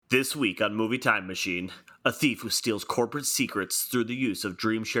This week on Movie Time Machine, a thief who steals corporate secrets through the use of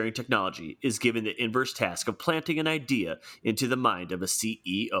dream sharing technology is given the inverse task of planting an idea into the mind of a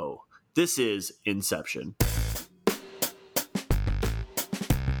CEO. This is Inception.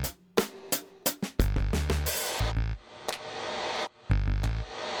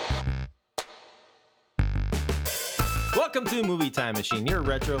 Welcome to Movie Time Machine, your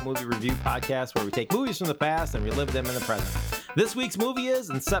retro movie review podcast where we take movies from the past and relive them in the present. This week's movie is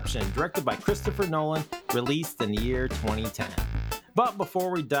Inception, directed by Christopher Nolan, released in the year 2010. But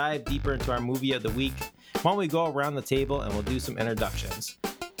before we dive deeper into our movie of the week, why don't we go around the table and we'll do some introductions.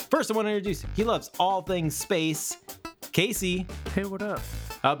 First, I want to introduce, he loves all things space, Casey. Hey, what up?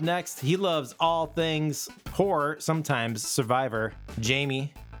 Up next, he loves all things horror, sometimes Survivor,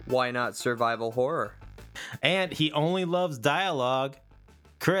 Jamie. Why not survival horror? And he only loves dialogue,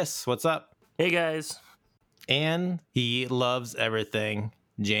 Chris. What's up? Hey, guys. And he loves everything,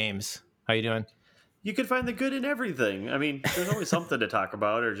 James. How you doing? You can find the good in everything. I mean, there's always something to talk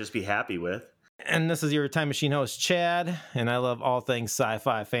about or just be happy with. And this is your Time Machine host, Chad, and I love all things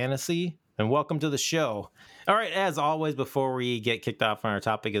sci-fi fantasy. And welcome to the show. All right, as always, before we get kicked off on our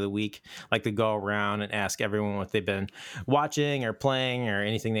topic of the week, I like to go around and ask everyone what they've been watching or playing or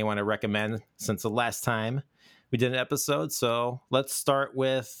anything they want to recommend since the last time we did an episode. So let's start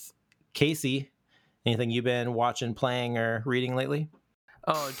with Casey. Anything you've been watching, playing, or reading lately?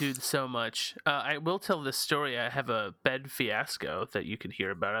 Oh, dude, so much. I will tell this story. I have a bed fiasco that you could hear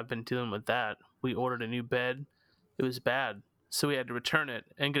about. I've been dealing with that. We ordered a new bed. It was bad. So we had to return it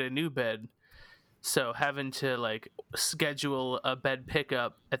and get a new bed. So having to schedule a bed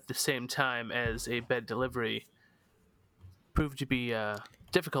pickup at the same time as a bed delivery proved to be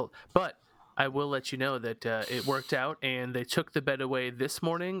difficult. But I will let you know that it worked out, and they took the bed away this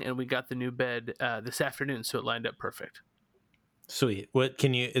morning, and we got the new bed this afternoon, so it lined up perfect. Sweet.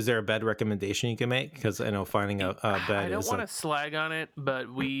 Is there a bed recommendation you can make? Because I know finding a bed I don't want to slag on it,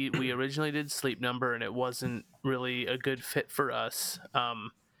 but we originally did Sleep Number, and it wasn't really a good fit for us.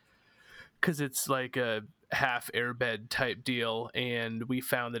 Because it's like a half airbed type deal, and we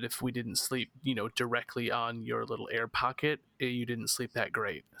found that if we didn't sleep, directly on your little air pocket, you didn't sleep that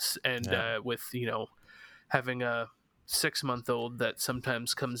great. And with having a 6-month-old that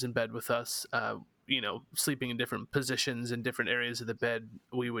sometimes comes in bed with us, sleeping in different positions in different areas of the bed,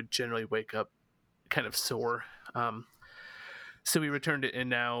 we would generally wake up kind of sore. So we returned it, and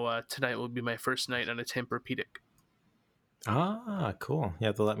now tonight will be my first night on a Tempur-Pedic. Ah, cool. You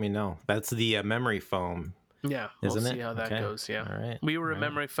have to let me know. That's the memory foam. Yeah, we'll see how that goes. Yeah, all right. We were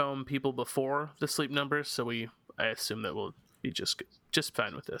memory foam people before the Sleep Number, so I assume that we'll be just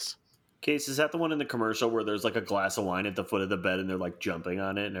fine with this. Case, is that the one in the commercial where there's like a glass of wine at the foot of the bed and they're like jumping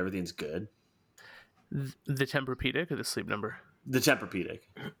on it and everything's good? The Tempur-Pedic or the Sleep Number? The Tempur-Pedic.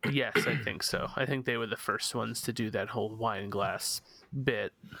 Yes, I think so. I think they were the first ones to do that whole wine glass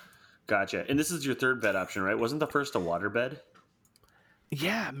bit. Gotcha. And this is your third bed option, right? Wasn't the first a water bed?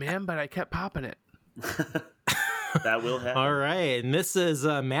 Yeah, man, but I kept popping it. That will happen. All right. And this is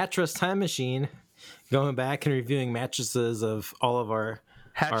a Mattress Time Machine, going back and reviewing mattresses of all of our...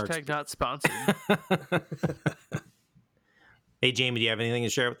 Hashtag not sponsored. Hey, Jamie, do you have anything to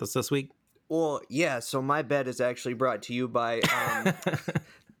share with us this week? Well, yeah, so my bed is actually brought to you by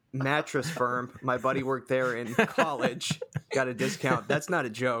Mattress Firm. My buddy worked there in college. Got a discount. That's not a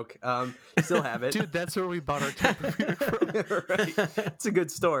joke. Still have it. Dude, that's where we bought our Tempur-Pedic from. Right. It's a good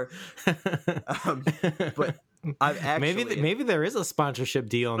store. But I've actually... Maybe there is a sponsorship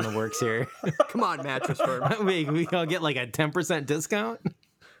deal in the works here. Come on, Mattress Firm. we all get like a 10% discount?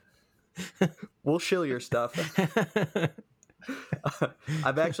 We'll shill your stuff.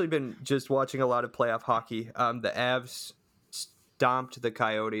 I've actually been just watching a lot of playoff hockey. The Avs stomped the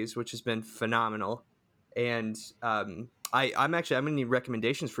Coyotes, which has been phenomenal. And I'm gonna need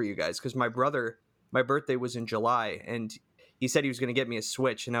recommendations for you guys because my birthday was in July, and he said he was gonna get me a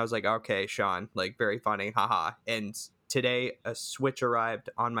Switch, and I was like, okay, Sean, like very funny, haha. And today a Switch arrived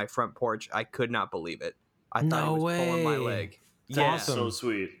on my front porch. I could not believe it. I thought it was pulling my leg. Yeah, awesome. So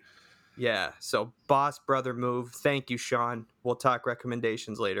sweet. Yeah, so boss brother move. Thank you, Sean. We'll talk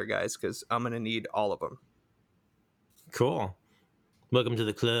recommendations later, guys, because I'm going to need all of them. Cool. Welcome to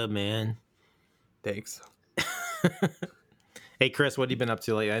the club, man. Thanks. Hey, Chris, what have you been up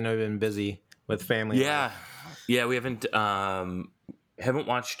to lately? I know you've been busy with family. Yeah, we haven't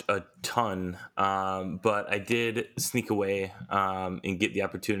watched a ton, but I did sneak away and get the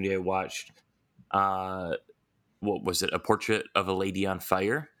opportunity. I watched, what was it, A Portrait of a Lady on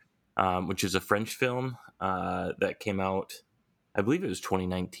Fire, which is a French film that came out, I believe it was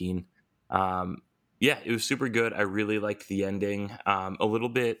 2019. Yeah, it was super good. I really liked the ending. A little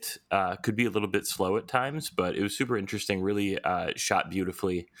bit, could be a little bit slow at times, but it was super interesting. Really shot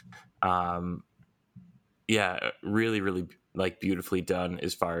beautifully. Yeah, really, really like beautifully done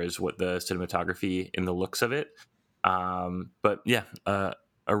as far as what the cinematography and the looks of it. But yeah,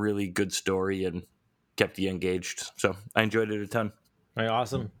 a really good story and kept you engaged. So I enjoyed it a ton. All right,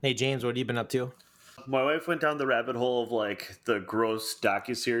 awesome. Hey, James, what have you been up to? My wife went down the rabbit hole of like the gross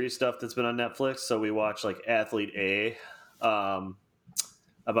docuseries stuff that's been on Netflix. So we watched like Athlete A,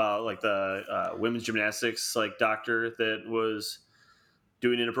 about like the women's gymnastics like doctor that was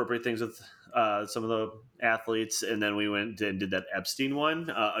doing inappropriate things with some of the athletes, and then we went and did that Epstein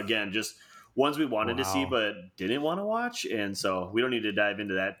one. Again, just ones we wanted to see Wow. but didn't want to watch, and so we don't need to dive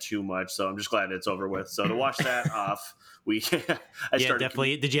into that too much. So I'm just glad it's over with. So to watch that off, we I Yeah, started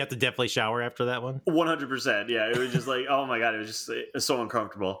definitely. Did you have to definitely shower after that one? 100%. Yeah, it was just like, oh my god, it was so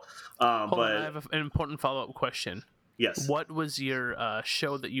uncomfortable. Hold But on, I have an important follow-up question. yes, What was your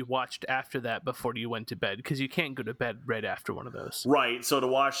show that you watched after that before you went to bed? Because you can't go to bed right after one of those. right. So to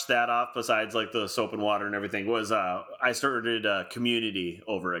wash that off, besides like the soap and water and everything, was I started Community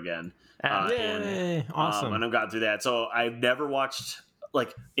over again. Yay! Awesome. And I've gotten through that. So I've never watched,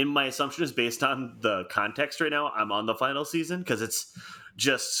 like, in my assumption is based on the context right now. I'm on the final season because it's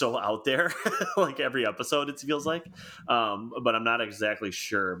just so out there, like every episode it feels like. But I'm not exactly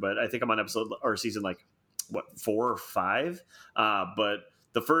sure. But I think I'm on episode or season like what 4 or 5. But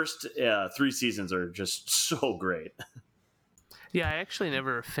the first 3 seasons are just so great. Yeah, I actually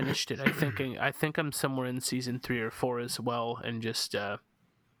never finished it. I think I'm somewhere in season 3 or 4 as well, and just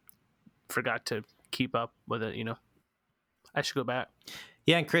forgot to keep up with it. I should go back.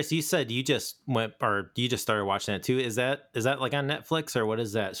 Yeah, and Chris, you said you just went or you just started watching it too. Is that like on Netflix or what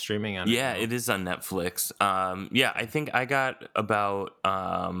is that streaming on? Yeah, it is on Netflix. Yeah, I think I got about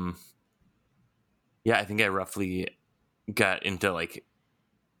I think I roughly got into like,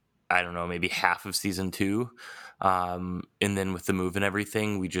 I don't know, maybe half of season 2. And then with the move and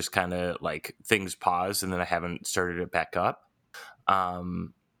everything, we just kind of like things paused and then I haven't started it back up.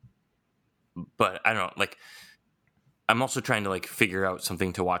 But I don't know, like I'm also trying to like figure out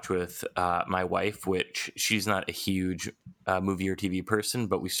something to watch with my wife, which she's not a huge movie or TV person,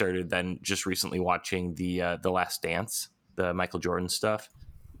 but we started then just recently watching the Last Dance, the Michael Jordan stuff,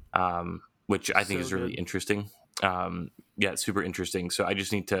 which I think So is really good. interesting. Yeah, it's super interesting. So I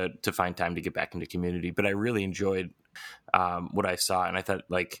just need to find time to get back into Community. But I really enjoyed what I saw, and I thought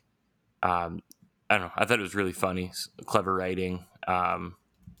like I don't know, I thought it was really funny, clever writing.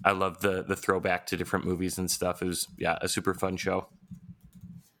 I love the throwback to different movies and stuff. It was a super fun show.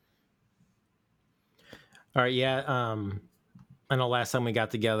 All right, yeah. I know last time we got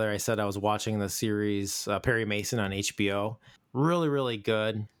together, I said I was watching the series Perry Mason on HBO. Really, really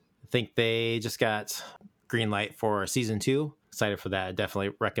good. I think they just got green light for season 2. Excited for that. I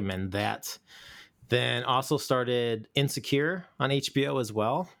definitely recommend that. Then also started Insecure on HBO as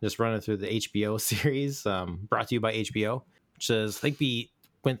well. Just running through the HBO series, brought to you by HBO, which is, I think we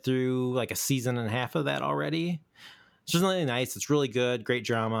went through like a season and a half of that already. It's just really nice. It's really good. Great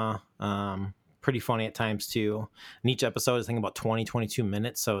drama. Pretty funny at times too. And each episode is, I think, about 22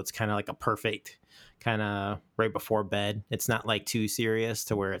 minutes. So it's kind of like a perfect kind of right before bed. It's not like too serious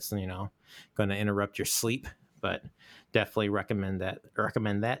to where it's, going to interrupt your sleep, but definitely recommend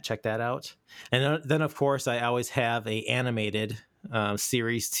that. Check that out. And then of course I always have a animated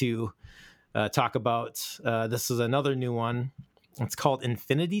series to talk about. This is another new one. It's called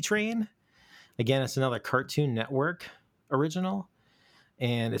Infinity Train. Again, it's another Cartoon Network original,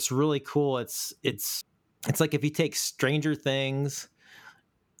 and it's really cool. It's like if you take Stranger Things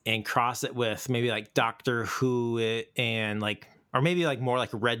and cross it with maybe like Doctor Who and like, or maybe like more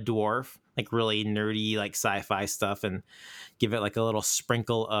like Red Dwarf, like really nerdy like sci-fi stuff, and give it like a little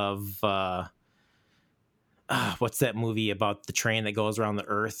sprinkle of what's that movie about the train that goes around the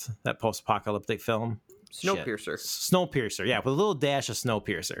Earth? That post-apocalyptic film. Snowpiercer. Snowpiercer, yeah, with a little dash of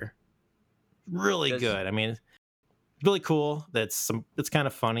Snowpiercer. Really Does- good. I mean, really cool. It's kind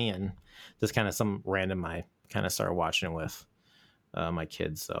of funny and just kind of some random. I kind of started watching it with my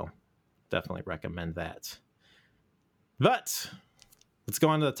kids, so definitely recommend that. But let's go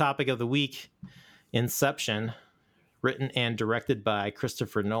on to the topic of the week: Inception, written and directed by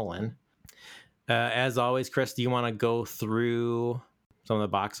Christopher Nolan. As always, Chris, do you want to go through some of the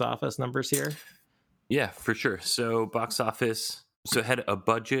box office numbers here? Yeah, for sure. So box office, so it had a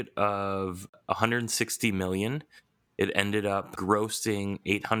budget of 160 million. It ended up grossing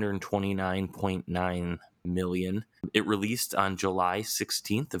 829.9 million. It released on July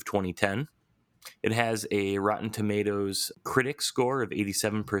 16th of 2010. It has a Rotten Tomatoes critic score of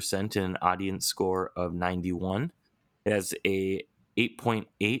 87% and an audience score of 91. It has a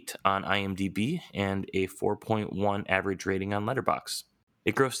 8.8 on IMDb and a 4.1 average rating on Letterboxd.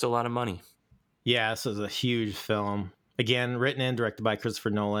 It grossed a lot of money. Yeah, this is a huge film. Again, written and directed by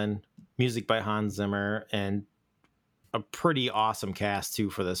Christopher Nolan, music by Hans Zimmer, and a pretty awesome cast too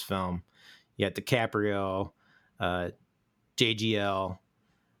for this film. You got DiCaprio, JGL,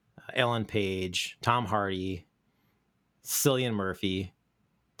 Ellen Page, Tom Hardy, Cillian Murphy,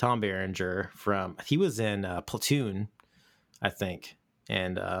 Tom Berenger he was in Platoon, I think,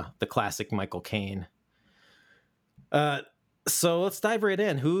 and the classic Michael Caine. So let's dive right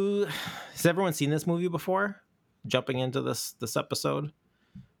in. Has everyone seen this movie before? Jumping into this episode?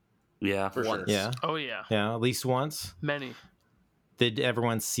 Yeah, For sure. Yeah. Oh yeah, Yeah, at least once. many. Did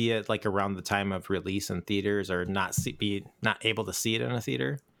everyone see it like around the time of release in theaters, or be not able to see it in a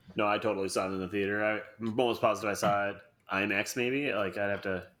theater? No, I totally saw it in the theater. I'm almost positive I saw it IMAX maybe. Like I'd have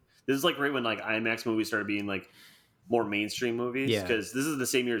to. This is like right when like IMAX movies started being like more mainstream movies. Yeah. Because this is the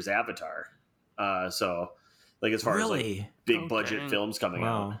same year as Avatar. So like as far as like big budget Okay. films coming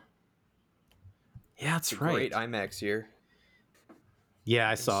Wow. out. Yeah, that's It's a right. great IMAX year. Yeah,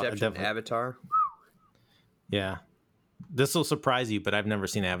 I saw it. Inception, Definitely. Avatar. Yeah, this will surprise you, but I've never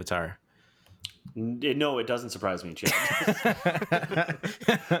seen Avatar. No, it doesn't surprise me, Chad.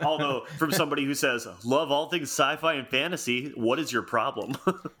 Although, from somebody who says, love all things sci-fi and fantasy, what is your problem?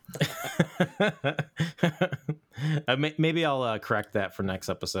 Maybe I'll correct that for next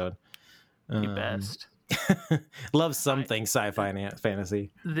episode. The best. Love something sci-fi and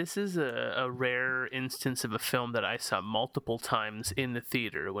fantasy. This is a rare instance of a film that I saw multiple times in the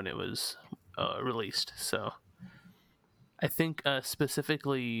theater when it was released. So I think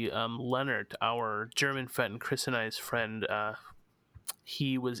specifically Leonard, our German friend, Chris and I's friend,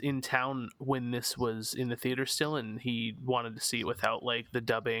 he was in town when this was in the theater still, and he wanted to see it without like the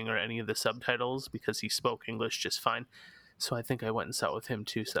dubbing or any of the subtitles because he spoke English just fine. So I think I went and saw it with him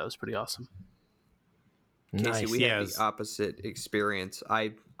too. So that was pretty awesome. Casey, we Yeah, had the opposite experience.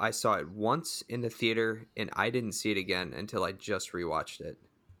 I saw it once in the theater, and I didn't see it again until I just rewatched it.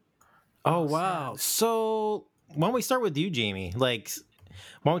 Oh wow! So why don't we start with you, Jamie? Like,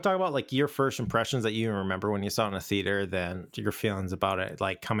 why don't we talk about like your first impressions that you remember when you saw it in a theater, then your feelings about it,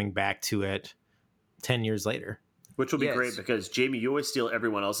 like coming back to it 10 years later. Which will be Yes. great because, Jamie, you always steal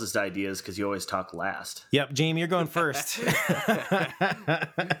everyone else's ideas because you always talk last. Yep, Jamie, you're going first.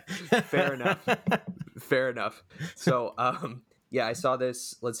 Fair enough. Fair enough. So, yeah, I saw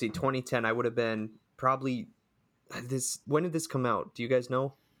this. Let's see, 2010. I would have been probably this. When did this come out? Do you guys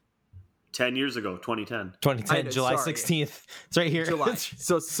know? 10 years ago, 2010. 2010, I know, July sorry. 16th. It's right here. July.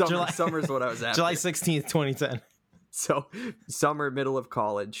 So summer's what I was at. July 16th, 2010. So summer, middle of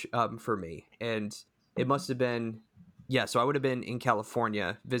college, for me, and it must have been, yeah. So I would have been in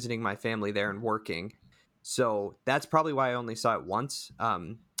California visiting my family there and working. So that's probably why I only saw it once,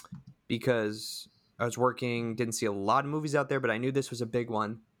 because I was working, didn't see a lot of movies out there, but I knew this was a big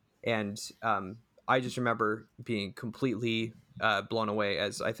one, and I just remember being completely blown away,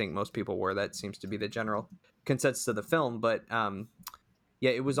 as I think most people were. That seems to be the general consensus of the film, but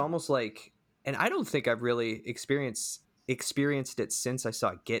yeah, it was almost like. And I don't think I've really experienced it since I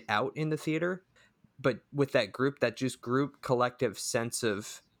saw Get Out in the theater, but with that group collective sense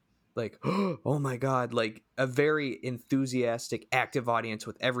of like, oh my God, like a very enthusiastic, active audience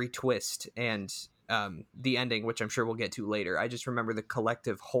with every twist and the ending, which I'm sure we'll get to later. I just remember the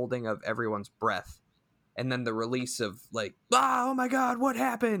collective holding of everyone's breath and then the release of like, oh my God, what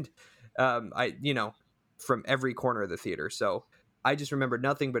happened? From every corner of the theater. So I just remember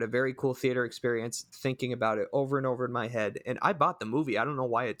nothing but a very cool theater experience, thinking about it over and over in my head. And I bought the movie. I don't know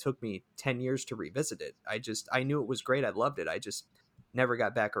why it took me 10 years to revisit it. I knew it was great. I loved it. I just never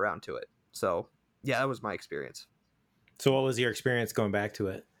got back around to it. So yeah, that was my experience. So what was your experience going back to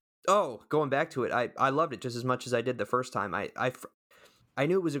it? Oh, going back to it. I loved it just as much as I did the first time. I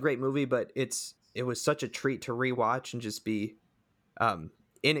knew it was a great movie, but it was such a treat to rewatch and just be in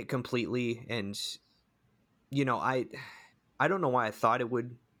it completely. And, I don't know why I thought it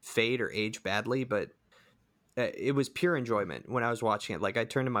would fade or age badly, but it was pure enjoyment when I was watching it. Like I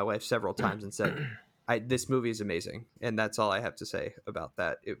turned to my wife several times and said, this movie is amazing. And that's all I have to say about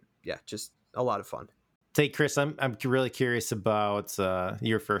that. Just a lot of fun. Hey, Chris, I'm really curious about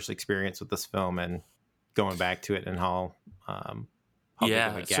your first experience with this film and going back to it and how big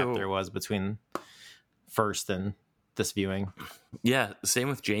of a gap there was between first and this viewing. Yeah, same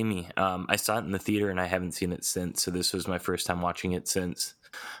with Jamie. I saw it in the theater and I haven't seen it since. So this was my first time watching it since.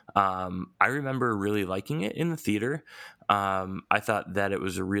 I remember really liking it in the theater. I thought that it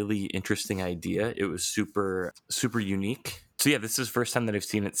was a really interesting idea. It was super, super unique. So yeah, this is the first time that I've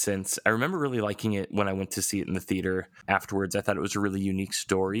seen it since. I remember really liking it when I went to see it in the theater afterwards. I thought it was a really unique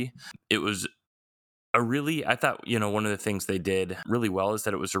story. It was I thought, one of the things they did really well is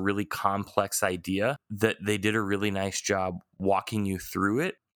that it was a really complex idea that they did a really nice job walking you through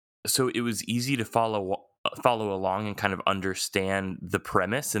it. So it was easy to follow along and kind of understand the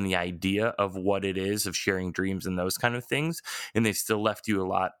premise and the idea of what it is of sharing dreams and those kind of things. And they still left you a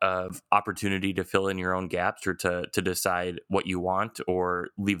lot of opportunity to fill in your own gaps or to decide what you want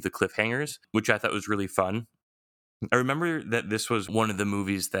or leave the cliffhangers, which I thought was really fun. I remember that this was one of the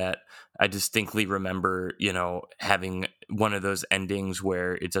movies that I distinctly remember, having one of those endings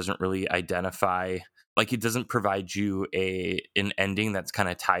where it doesn't really identify, like it doesn't provide you an ending that's kind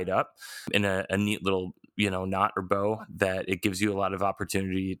of tied up in a neat little, knot or bow, that it gives you a lot of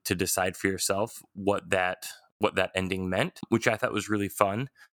opportunity to decide for yourself what that ending meant, which I thought was really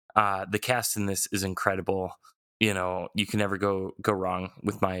fun. The cast in this is incredible. You can never go wrong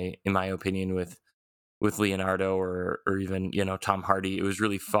in my opinion, with Leonardo or even, Tom Hardy. It was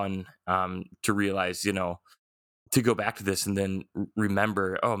really fun to realize, to go back to this and then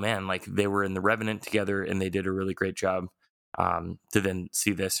remember, oh man, like they were in The Revenant together and they did a really great job, to then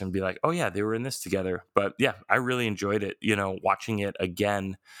see this and be like, oh yeah, they were in this together. But yeah, I really enjoyed it, watching it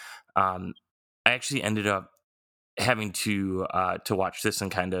again. I actually ended up having to watch this in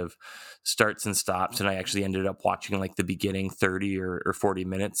kind of starts and stops, and I actually ended up watching like the beginning 30 or 40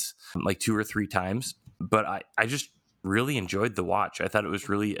 minutes like 2 or 3 times. But I just really enjoyed the watch. I thought it was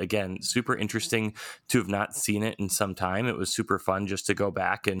really, again, super interesting to have not seen it in some time. It was super fun just to go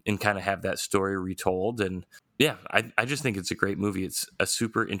back and kind of have that story retold. And yeah, I just think it's a great movie. It's a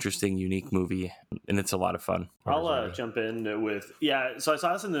super interesting, unique movie, and it's a lot of fun. I'll jump in with, so I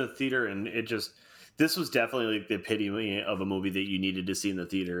saw this in the theater, and this was definitely like the epitome of a movie that you needed to see in the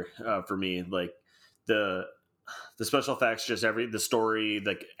theater, for me. Like the special effects, just the story,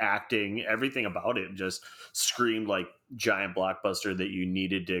 like acting, everything about it just screamed like giant blockbuster that you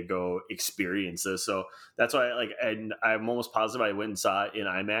needed to go experience this. So that's why and I'm almost positive I went and saw it in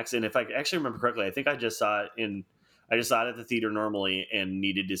IMAX. And if I actually remember correctly, I think I just saw it at the theater normally and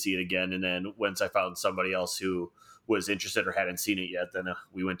needed to see it again. And then once I found somebody else who was interested or hadn't seen it yet, then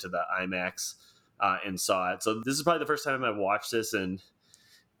we went to the IMAX and saw it. So this is probably the first time I've watched this, and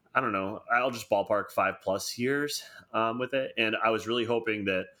I don't know, I'll just ballpark 5+ years with it. And I was really hoping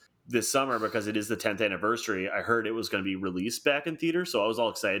that this summer, because it is the 10th anniversary, I heard it was going to be released back in theaters. So I was all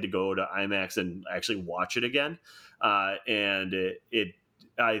excited to go to IMAX and actually watch it again. And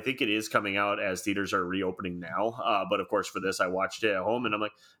I think it is coming out as theaters are reopening now. But of course, for this, I watched it at home, and I'm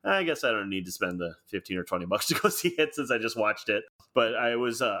like, I guess I don't need to spend the $15 or $20 to go see it since I just watched it. But I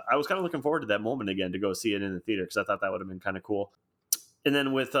was kind of looking forward to that moment again to go see it in the theater, because I thought that would have been kind of cool. And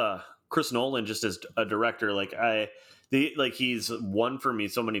then with Chris Nolan, just as a director, he's won for me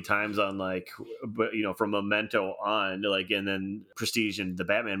so many times on from Memento on, and then Prestige and the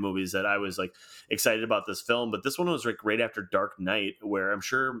Batman movies, that I was like excited about this film. But this one was like right after Dark Knight, where I'm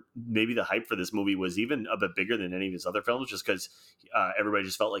sure maybe the hype for this movie was even a bit bigger than any of his other films, just because everybody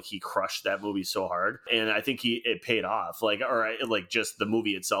just felt like he crushed that movie so hard. And I think it paid off, just the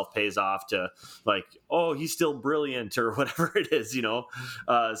movie itself pays off to oh, he's still brilliant or whatever it is,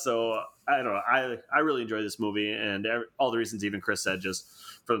 so I don't know. I really enjoy this movie, and all the reasons even Chris said, just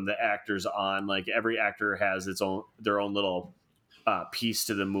from the actors on, like every actor has their own little piece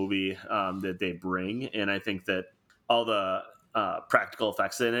to the movie that they bring. And I think that all the practical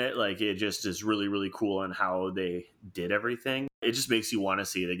effects in it, it just is really, really cool on how they did everything. It just makes you want to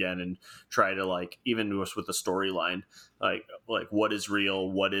see it again and try to even just with the storyline, like what is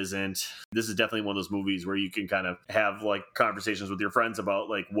real, what isn't. This is definitely one of those movies where you can kind of have conversations with your friends about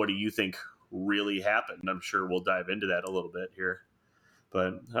what do you think really happened. I'm sure we'll dive into that a little bit here,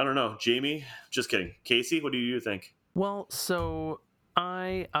 but I don't know. Jamie, just kidding. Casey, what do you think? Well, so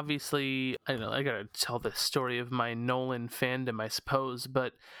I gotta tell the story of my Nolan fandom, I suppose,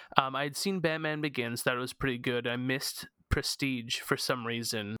 but I'd seen Batman Begins, thought it was pretty good. I missed Prestige for some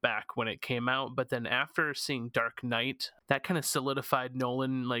reason back when it came out, but then after seeing Dark Knight, that kind of solidified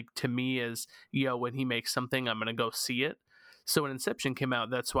Nolan to me as, when he makes something, I'm gonna go see it. So when Inception came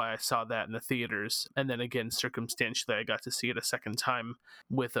out, that's why I saw that in the theaters. And then again, circumstantially, I got to see it a second time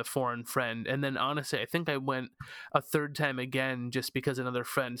with a foreign friend. And then honestly, I think I went a third time again just because another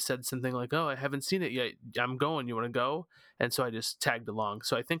friend said something like, oh, I haven't seen it yet. I'm going. You want to go? And so I just tagged along.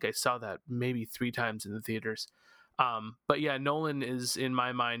 So I think I saw that maybe 3 times in the theaters. But yeah, Nolan is in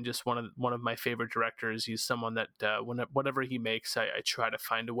my mind just one of my favorite directors. He's someone that whatever he makes, I try to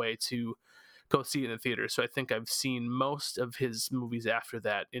find a way to go see it in the theater. So I think I've seen most of his movies after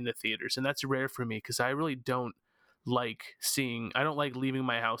that in the theaters, and that's rare for me because I really don't I don't like leaving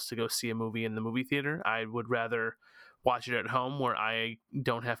my house to go see a movie in the movie theater. I would rather watch it at home where I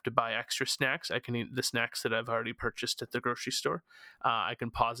don't have to buy extra snacks. I can eat the snacks that I've already purchased at the grocery store. I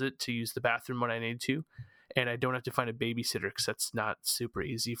can pause it to use the bathroom when I need to, and I don't have to find a babysitter because that's not super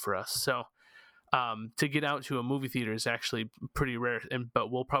easy for us. So to get out to a movie theater is actually pretty rare,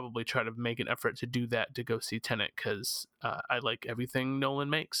 but we'll probably try to make an effort to do that to go see Tenet because I like everything Nolan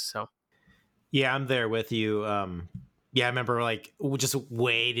makes. So Yeah, I'm there with you. Yeah, I remember like just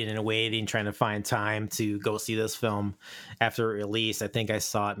waiting, trying to find time to go see this film after it released. I think I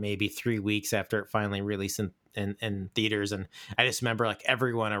saw it maybe 3 weeks after it finally released in theaters, and I just remember like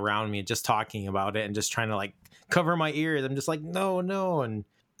everyone around me just talking about it and just trying to like cover my ears. I'm just like, no, and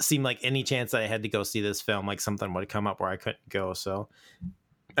it seemed like any chance that I had to go see this film, like something would come up where I couldn't go. So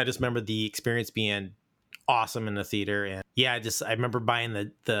I just remember the experience being awesome in the theater. And yeah, I remember buying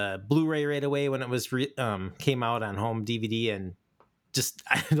the Blu-ray right away when it was came out on home DVD, and just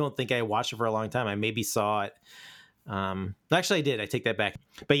I don't think I watched it for a long time. I maybe saw it actually I did, I take that back.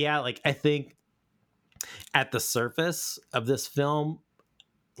 But yeah, like I think at the surface of this film,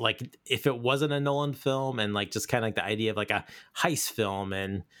 like if it wasn't a Nolan film and like just kind of like the idea of like a heist film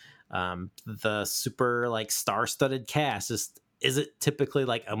and the super like star-studded cast, is it typically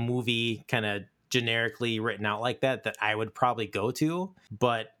like a movie kind of generically written out like that I would probably go to.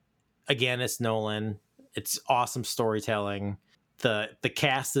 But again, it's Nolan. It's awesome storytelling. The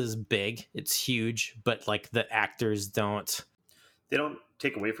cast is big. It's huge, but like the actors don't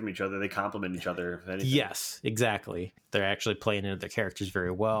take away from each other. They complement each other. If anything. Yes, exactly. They're actually playing into their characters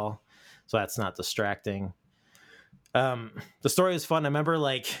very well. So that's not distracting. The story was fun. I remember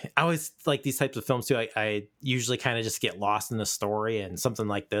like I always like these types of films too. I usually kind of just get lost in the story, and something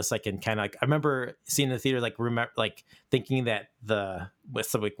like this I can kind of like, I remember seeing in the theater like remember like thinking that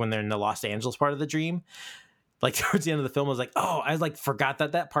when they're in the Los Angeles part of the dream, like towards the end of the film I was like, oh, I like forgot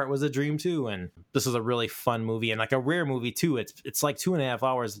that part was a dream too. And this was a really fun movie and like a rare movie too. It's like 2.5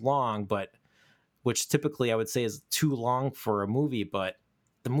 hours long, but which typically I would say is too long for a movie, but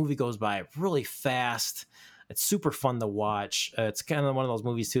the movie goes by really fast. It's super fun to watch. It's kind of one of those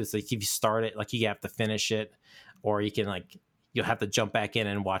movies too. It's like if you start it, like you have to finish it, or you can like you'll have to jump back in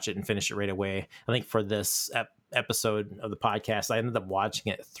and watch it and finish it right away. I think for this episode of the podcast, I ended up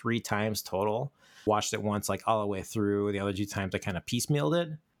watching it 3 times total. Watched it once like all the way through. The other 2 times I kind of piecemealed it,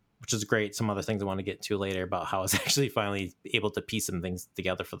 which is great. Some other things I want to get to later about how I was actually finally able to piece some things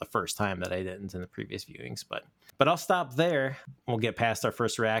together for the first time that I didn't in the previous viewings. But I'll stop there. We'll get past our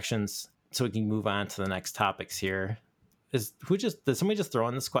first reactions so we can move on to the next topics here. Did somebody just throw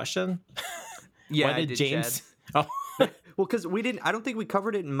in this question? Yeah, Why did James? Chad. Oh, well, because we didn't. I don't think we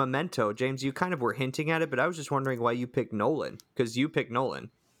covered it in Memento, James. You kind of were hinting at it, but I was just wondering why you picked Nolan. Because you picked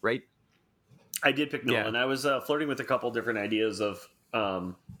Nolan, right? I did pick Nolan. Yeah. I was flirting with a couple different ideas of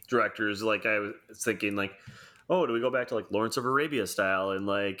directors. Like I was thinking, like, oh, do we go back to like Lawrence of Arabia style and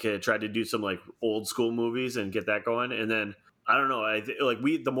like try to do some like old school movies and get that going, and then. I don't know. I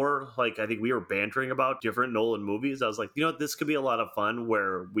think we were bantering about different Nolan movies. I was like, you know, this could be a lot of fun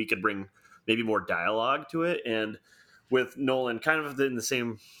where we could bring maybe more dialogue to it. And with Nolan, kind of in the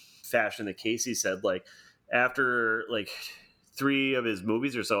same fashion that Casey said, like after like 3 of his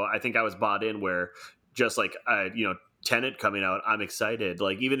movies or so, I think I was bought in. Where just like Tenet coming out, I'm excited.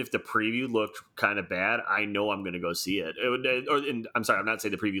 Like even if the preview looked kind of bad, I know I'm going to go see it. I'm sorry, I'm not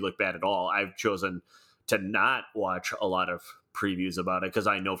saying the preview looked bad at all. I've chosen to not watch a lot of previews about it because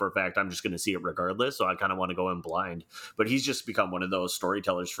I know for a fact I'm just going to see it regardless. So I kind of want to go in blind. But he's just become one of those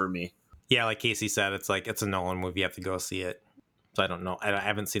storytellers for me. Yeah, like Casey said, it's like it's a Nolan movie. You have to go see it. So I don't know. I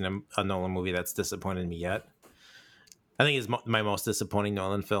haven't seen a Nolan movie that's disappointed me yet. I think my most disappointing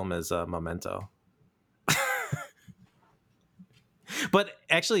Nolan film is Memento. But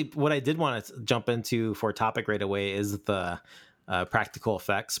actually, what I did want to jump into for a topic right away is the practical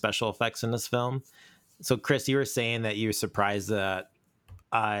effects, special effects in this film. So, Chris, you were saying that you were surprised that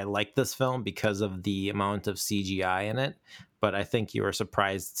I liked this film because of the amount of CGI in it. But I think you were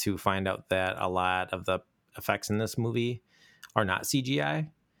surprised to find out that a lot of the effects in this movie are not CGI.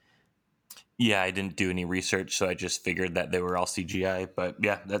 Yeah, I didn't do any research, so I just figured that they were all CGI. But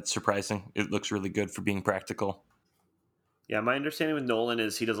yeah, that's surprising. It looks really good for being practical. Yeah, my understanding with Nolan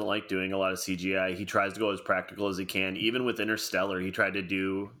is he doesn't like doing a lot of CGI. He tries to go as practical as he can. Even with Interstellar, he tried to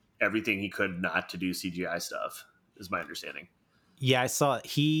do everything he could not to do CGI stuff, is my understanding. Yeah, I saw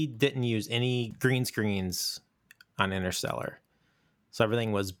he didn't use any green screens on Interstellar. So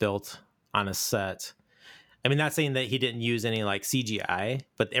everything was built on a set. I mean, not saying that he didn't use any like CGI,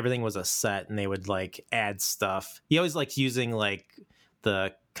 but everything was a set, and they would like add stuff. He always liked using like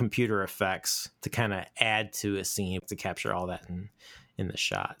the computer effects to kind of add to a scene to capture all that in the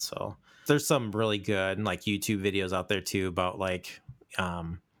shot. So there's some really good like YouTube videos out there too about like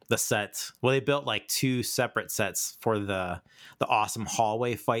the sets. Well, they built like 2 separate sets for the awesome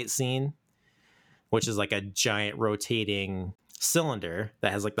hallway fight scene, which is like a giant rotating cylinder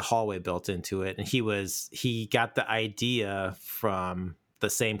that has like the hallway built into it. And he got the idea from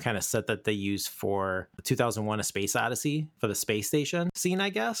the same kind of set that they used for 2001 A Space Odyssey for the space station scene, I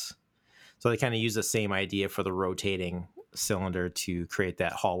guess. So they kind of use the same idea for the rotating cylinder to create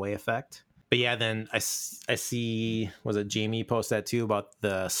that hallway effect. But yeah, then I see, was it Jamie post that too about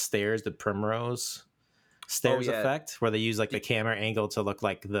the stairs, the Primrose stairs effect, where they use like the camera angle to look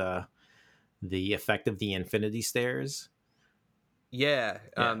like the effect of the Infinity Stairs. Yeah.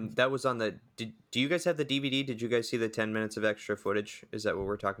 That was on the... do you guys have the DVD? Did you guys see the 10 minutes of extra footage? Is that what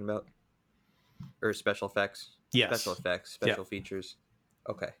we're talking about? Or special effects? Yes. Special features.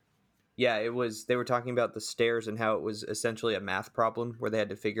 Okay. Yeah, they were talking about the stairs and how it was essentially a math problem where they had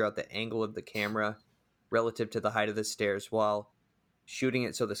to figure out the angle of the camera relative to the height of the stairs while shooting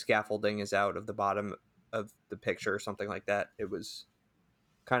it so the scaffolding is out of the bottom of the picture or something like that. It was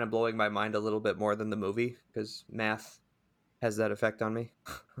kind of blowing my mind a little bit more than the movie because math has that effect on me.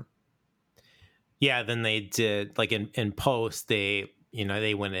 Yeah, then they did like in post, they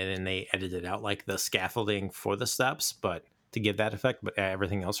went in and they edited out like the scaffolding for the steps, but to give that effect, but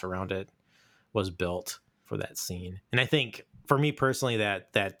everything else around it was built for that scene. And I think for me personally,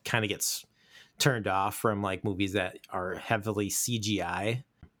 that kind of gets turned off from like movies that are heavily CGI,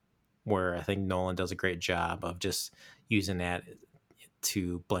 where I think Nolan does a great job of just using that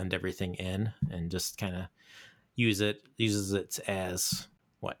to blend everything in and just kind of uses it as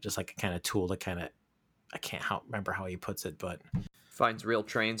just like a kind of tool to kind of, I can't remember how he puts it, but finds real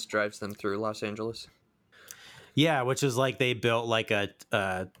trains, drives them through Los Angeles. Yeah, which is like they built like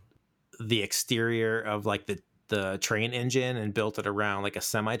the exterior of like the train engine and built it around like a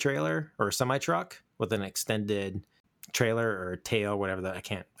semi trailer or a semi truck with an extended trailer or tail, whatever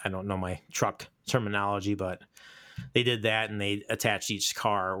that I don't know my truck terminology, but they did that and they attached each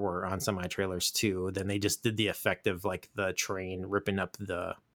car or on semi trailers too. Then they just did the effect of like the train ripping up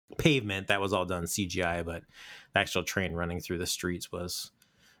the pavement. That was all done CGI, but the actual train running through the streets was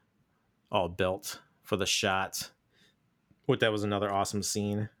all built for the shot. That was another awesome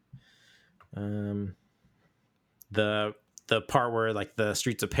scene. The part where like the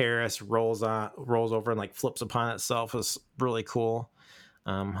streets of Paris rolls over and like flips upon itself was really cool.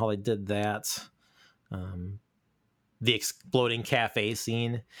 How they did that. The exploding cafe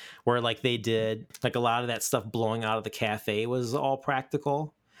scene where like they did like a lot of that stuff blowing out of the cafe was all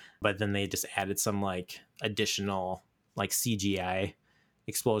practical, but then they just added some like additional like CGI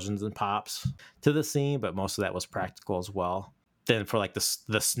explosions and pops to the scene, but most of that was practical as well. Then for like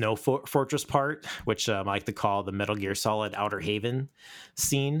the snow fortress part, which I like to call the Metal Gear Solid Outer Haven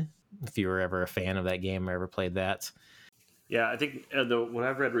scene, if you were ever a fan of that game or ever played that. Yeah, I think what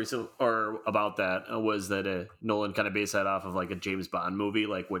I've read recently or about that was that Nolan kind of based that off of like a James Bond movie,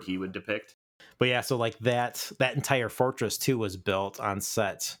 like what he would depict. But yeah, so like that entire fortress too was built on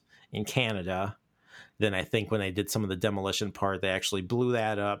set in Canada. Then I think when they did some of the demolition part, they actually blew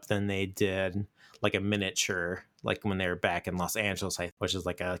that up. Then they did like a miniature, like when they were back in Los Angeles, which is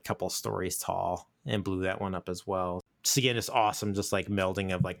like a couple stories tall, and blew that one up as well. Just again, it's awesome, just like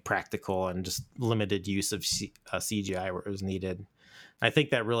melding of like practical and just limited use of CGI where it was needed. I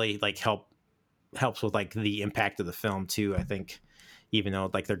think that really like helps with like the impact of the film too. I think even though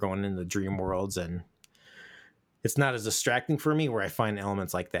like they're going into dream worlds and it's not as distracting for me, where I find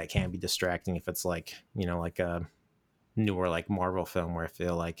elements like that can be distracting if it's like, like a newer like Marvel film where I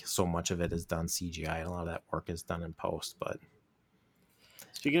feel like so much of it is done CGI and a lot of that work is done in post. But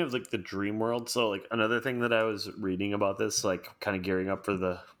speaking of like the dream world, so like another thing that I was reading about this, like kind of gearing up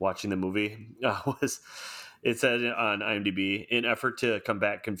for watching the movie, was it said on IMDb, in effort to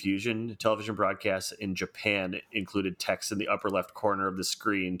combat confusion, television broadcasts in Japan included text in the upper left corner of the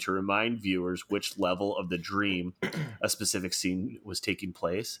screen to remind viewers which level of the dream a specific scene was taking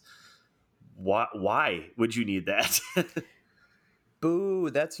place. Why would you need that?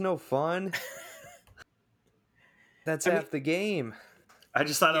 Boo, that's no fun. That's half the game. I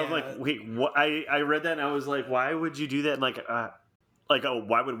just thought, of like, wait, what? I read that and I was like, why would you do that? And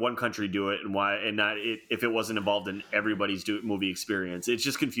why would one country do it and why, and not it, if it wasn't involved in everybody's movie experience? It's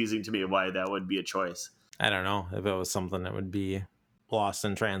just confusing to me why that would be a choice. I don't know if it was something that would be lost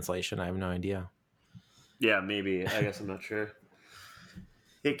in translation. I have no idea. Yeah, maybe. I guess I'm not sure.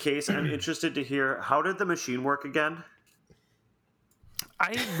 Hey, Case, I'm interested to hear, how did the machine work again?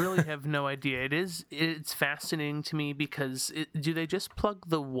 I really have no idea. It's fascinating to me because do they just plug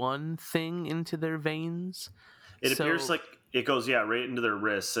the one thing into their veins? It appears like it goes, right into their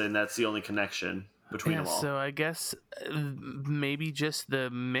wrists, and that's the only connection between them all. So I guess maybe just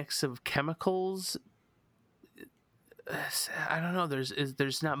the mix of chemicals. I don't know.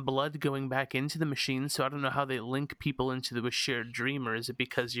 There's not blood going back into the machine, so I don't know how they link people into the shared dream. Or is it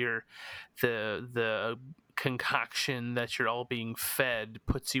because you're the concoction that you're all being fed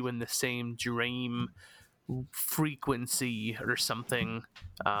puts you in the same dream frequency or something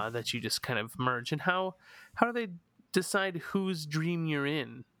that you just kind of merge? And how do they decide whose dream you're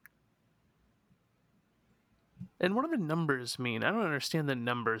in? And what do the numbers mean? I don't understand the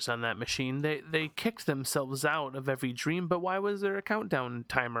numbers on that machine. They kicked themselves out of every dream, but why was there a countdown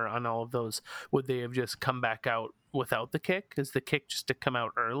timer on all of those? Would they have just come back out without the kick? Is the kick just to come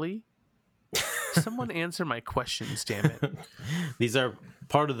out early? Someone answer my questions, damn it. These are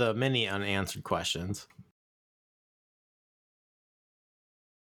part of the many unanswered questions.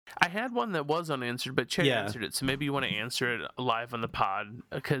 I had one that was unanswered, but Chad answered it, so maybe you want to answer it live on the pod.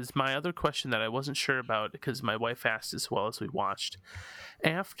 Because my other question that I wasn't sure about, because my wife asked as well as we watched,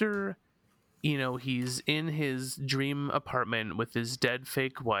 after, he's in his dream apartment with his dead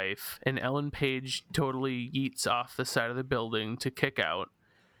fake wife, and Ellen Page totally yeets off the side of the building to kick out.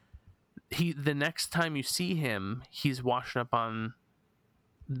 The next time you see him, he's washing up on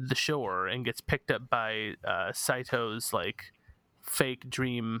the shore and gets picked up by Saito's fake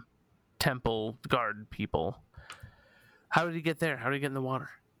dream temple guard people. How did he get there? How did he get in the water?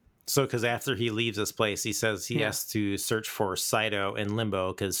 So, because after he leaves this place, he says he has to search for Saito in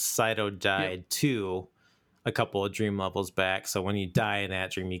Limbo because Saito died too a couple of dream levels back. So when you die in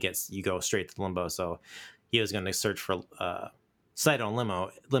that dream, you go straight to Limbo. So he was going to search for Saito in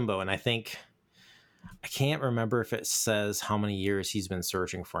Limbo, and I can't remember if it says how many years he's been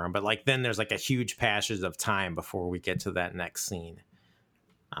searching for him, but then there's a huge passage of time before we get to that next scene.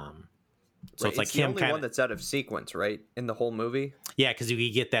 So right. it's the only one that's out of sequence, right, in the whole movie. Yeah, because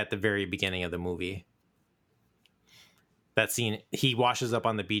you get that at the very beginning of the movie. That scene, he washes up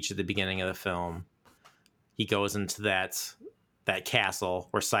on the beach at the beginning of the film. He goes into that castle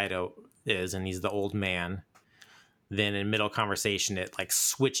where Saito is, and he's the old man. Then in middle conversation, it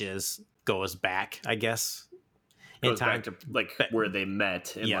goes back, I guess. Goes back to where they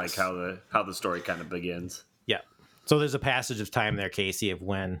met and how the story kind of begins. Yeah. So there's a passage of time there, Casey, of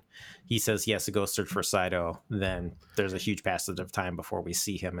when he says he has to go search for Saito. Then there's a huge passage of time before we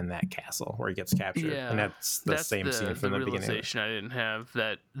see him in that castle where he gets captured. Yeah, and that's the same scene from the beginning. Realization I didn't have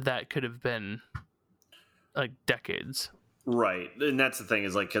that could have been decades. Right. And that's the thing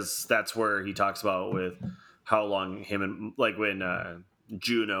is because that's where he talks about with how long him and when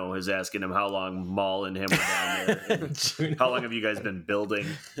Juno is asking him how long Maul and him were down there. And how long have you guys been building?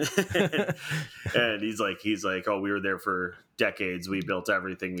 And he's like, oh, we were there for decades. We built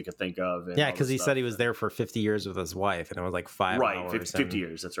everything we could think of. And because he said he was there for 50 years with his wife, and it was 5 hours. Right, 50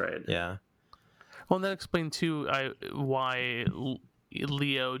 years. That's right. Yeah. Well, and that explained too why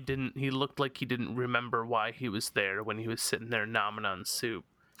Leo didn't. He looked like he didn't remember why he was there when he was sitting there nomming on soup.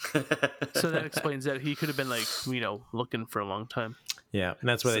 So that explains that he could have been looking for a long time. Yeah, and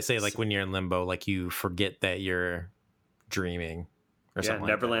that's why they say when you're in limbo, you forget that you're dreaming or something.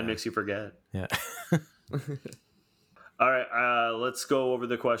 Neverland makes you forget. Yeah. All right, let's go over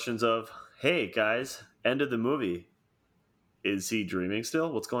the questions of, hey guys, end of the movie. Is he dreaming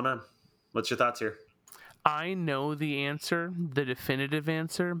still? What's going on? What's your thoughts here? I know the answer, the definitive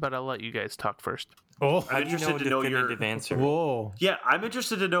answer, but I'll let you guys talk first. Oh, I'm interested to know your answer. Whoa. Yeah, I'm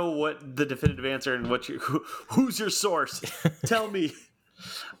interested to know what the definitive answer and who's your source. Tell me.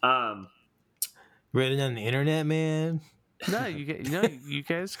 Read it on the internet, man. No, you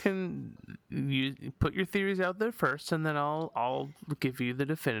guys can put your theories out there first, and then I'll give you the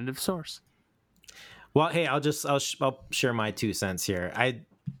definitive source. Well, hey, I'll share my 2 cents here.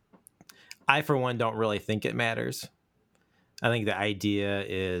 I for one don't really think it matters. I think the idea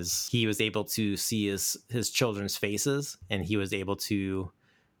is he was able to see his children's faces, and he was able to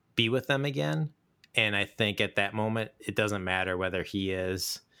be with them again. And I think at that moment, it doesn't matter whether he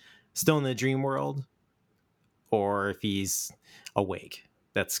is still in the dream world or if he's awake.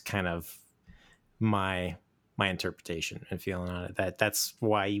 That's kind of my interpretation and feeling on it. That's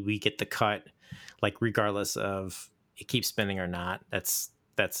why we get the cut, regardless of it keeps spinning or not. That's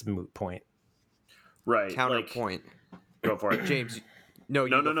a moot point. Right. Counterpoint. Go for it. James. No,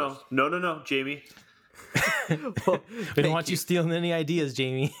 Jamie. Well, We don't want you stealing any ideas,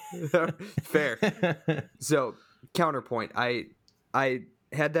 Jamie. Fair. So, counterpoint. I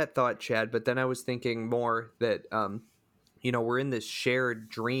had that thought, Chad, but then I was thinking more that we're in this shared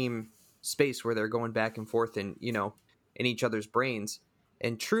dream space where they're going back and forth in each other's brains.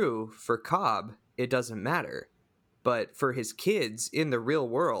 And true, for Cobb, it doesn't matter. But for his kids in the real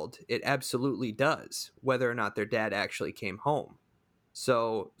world, it absolutely does, whether or not their dad actually came home.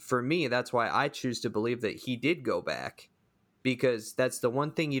 So for me, that's why I choose to believe that he did go back, because that's the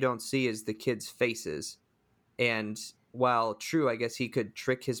one thing you don't see is the kids' faces. And while true, I guess he could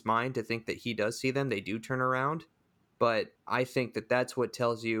trick his mind to think that he does see them, they do turn around. But I think that that's what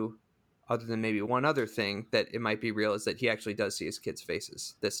tells you, other than maybe one other thing, that it might be real, is that he actually does see his kids'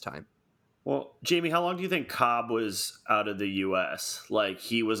 faces this time. Well, Jamie, how long do you think Cobb was out of the U.S.? Like,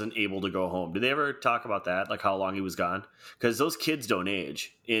 he wasn't able to go home. Did they ever talk about that? Like, how long he was gone? Because those kids don't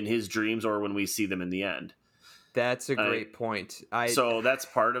age in his dreams or when we see them in the end. That's a great point. So that's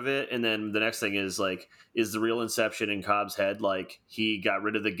part of it. And then the next thing is, like, is the real Inception in Cobb's head, like, he got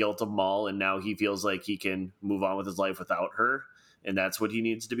rid of the guilt of Maul and now he feels like he can move on with his life without her? And that's what he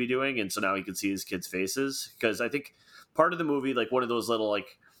needs to be doing. And so now he can see his kids' faces. Because I think part of the movie, like, one of those little,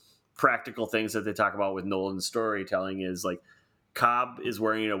 like, practical things that they talk about with Nolan's storytelling is, like, Cobb is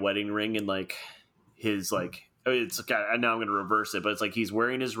wearing a wedding ring and, like, his, like, it's now I'm going to reverse it, but it's like he's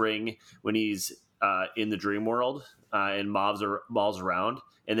wearing his ring when he's in the dream world and Maul's around,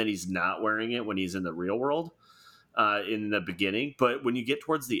 and then he's not wearing it when he's in the real world in the beginning. But when you get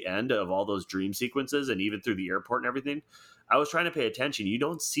towards the end of all those dream sequences and even through the airport and everything, I was trying to pay attention. You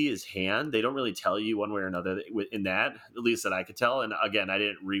don't see his hand. They don't really tell you one way or another in that, at least that I could tell. And again, I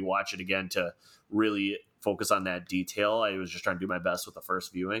didn't rewatch it again to really focus on that detail. I was just trying to do my best with the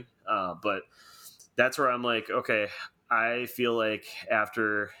first viewing. But that's where I'm like, okay, I feel like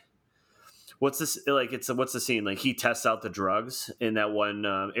after what's this, like, what's the scene? Like, he tests out the drugs in that one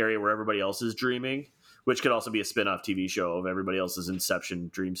area where everybody else is dreaming, which could also be a spin-off TV show of everybody else's Inception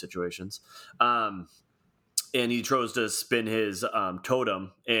dream situations. And he tries to spin his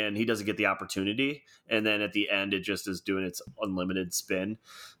totem, and he doesn't get the opportunity. And then at the end, it just is doing its unlimited spin.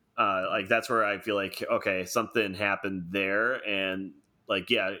 Like, that's where I feel like, okay, something happened there. And, like,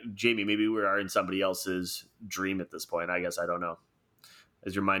 yeah, Jamie, maybe we are in somebody else's dream at this point. I guess, I don't know.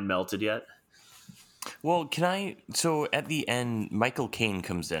 Has your mind melted yet? Well, so at the end, Michael Caine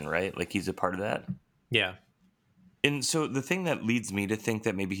comes in, right? Like, he's a part of that? Yeah. And so the thing that leads me to think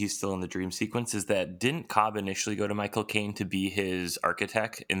that maybe he's still in the dream sequence is that didn't Cobb initially go to Michael Caine to be his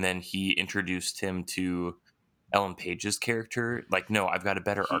architect, and then he introduced him to Ellen Page's character? Like, no, I've got a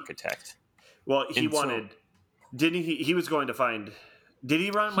better architect. Well, he was going to find... Did he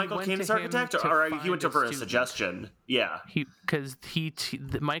run Michael Caine as architect, or he went to for a suggestion? Yeah, because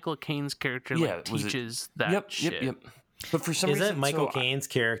Michael Caine's character teaches that shit. Yep. But for some reason, isn't Michael Caine's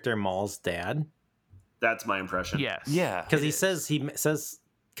character Maul's dad? That's my impression. Yes. Yeah, because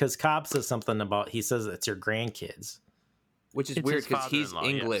because Cobb says something about, he says it's your grandkids, which is weird because he's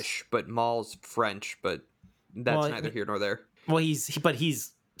English, but Maul's French, but that's neither here nor there. Well, he's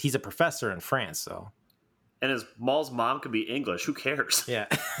a professor in France, though. And his Maul's mom could be English. Who cares? Yeah.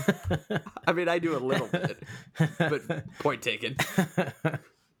 I mean, I do a little bit, but point taken.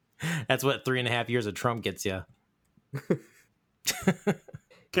 That's what 3.5 years of Trump gets you.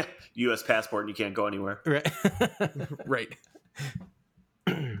 U.S. passport and you can't go anywhere. Right. Right.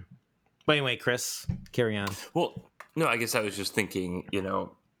 But anyway, Chris, carry on. Well, no, I guess I was just thinking,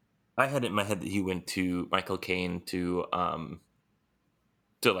 I had it in my head that he went to Michael Caine to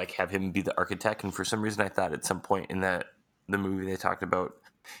like have him be the architect, and for some reason I thought at some point in the movie they talked about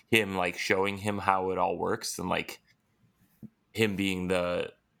him like showing him how it all works, and like him being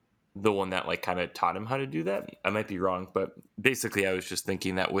the one that like kind of taught him how to do that. I might be wrong, but basically I was just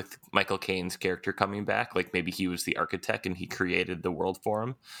thinking that with Michael Caine's character coming back, like maybe he was the architect and he created the world for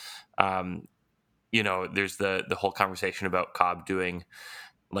him. There's the whole conversation about Cobb doing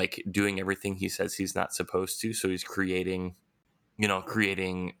everything he says he's not supposed to, so he's creating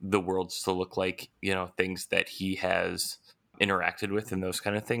the worlds to look like, things that he has interacted with and those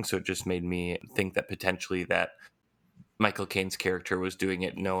kind of things. So it just made me think that potentially that Michael Caine's character was doing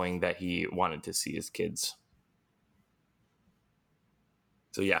it knowing that he wanted to see his kids.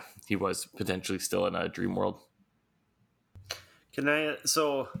 So yeah, he was potentially still in a dream world.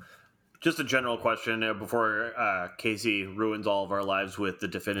 So just a general question before Casey ruins all of our lives with the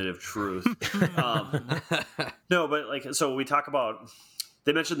definitive truth. No, but so we talk about,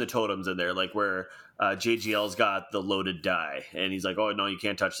 they mentioned the totems in there, like where JGL's got the loaded die, and he's like, oh no, you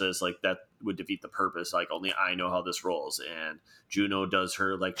can't touch this. Like would defeat the purpose. Like only I know how this rolls, and Juno does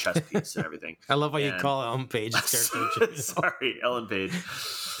her like chess piece and everything. I love how you And- call Ellen Page's character. Sorry, Ellen Page.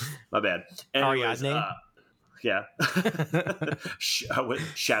 My bad. Anyways, Ariadne? yeah.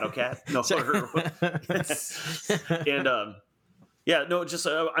 Shadowcat. No. And yeah, no, just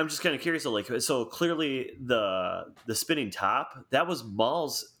I'm just kind of curious. Like, so clearly the spinning top, that was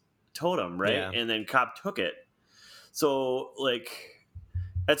Maul's totem, right? Yeah. And then Cobb took it. So like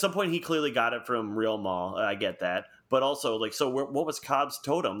at some point he clearly got it from real Maul. I get that. But also, like, so what was Cobb's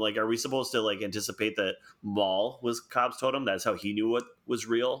totem? Like, are we supposed to like anticipate that Maul was Cobb's totem? That's how he knew what was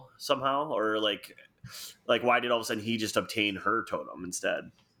real somehow, or like why did all of a sudden he just obtain her totem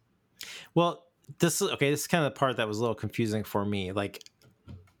instead? Well, this is kind of the part that was a little confusing for me. Like,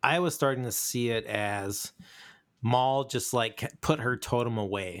 I was starting to see it as Maul just like put her totem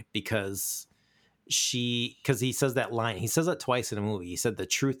away because he says that line. He says it twice in a movie. He said the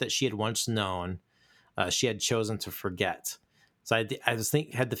truth that she had once known, she had chosen to forget. So I just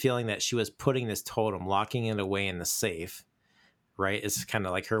had the feeling that she was putting this totem, locking it away in the safe. Right, it's kind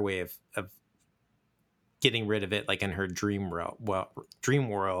of like her way of getting rid of it, like in her dream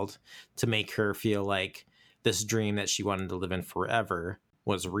world, to make her feel like this dream that she wanted to live in forever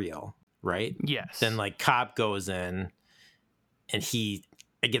was real, right? Yes. Then like Cobb goes in, and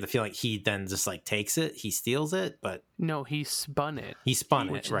I get the feeling he then just like takes it, he steals it, but No, he spun it. he spun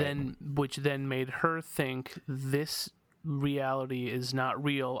it, right? Which then made her think this reality is not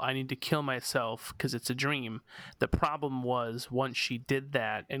real. I need to kill myself because it's a dream. The problem was once she did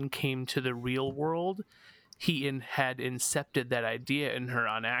that and came to the real world, he had incepted that idea in her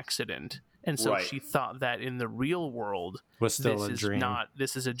on accident. And so Right. she thought that in the real world, Was still this a is dream.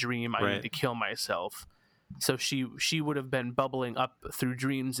 this is a dream. I Right. need to kill myself. So she would have been bubbling up through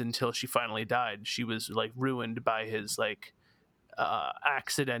dreams until she finally died. She was like ruined by his like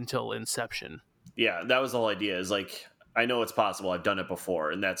accidental inception. Yeah, that was the whole idea. Is like I know it's possible. I've done it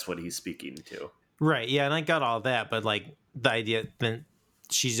before, and that's what he's speaking to. Right, yeah, and I got all that, but like the idea then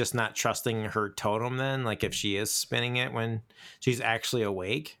she's just not trusting her totem then, like if she is spinning it when she's actually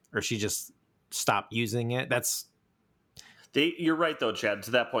awake, or she just stopped using it. You're right though, Chad.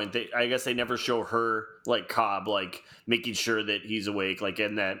 To that point, I guess they never show her like Cobb like making sure that he's awake, like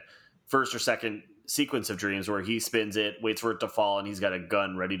in that first or second sequence of dreams where he spins it, waits for it to fall, and he's got a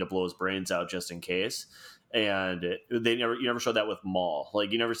gun ready to blow his brains out just in case. And you never show that with Maul.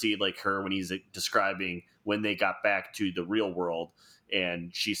 Like you never see like her when he's describing when they got back to the real world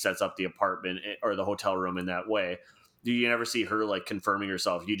and she sets up the apartment or the hotel room in that way. You never see her like confirming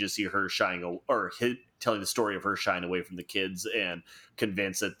herself. You just see her telling the story of her shying away from the kids and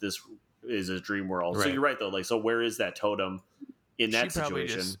convinced that this is a dream world. So Right. you're right though. Like, so where is that totem in that She probably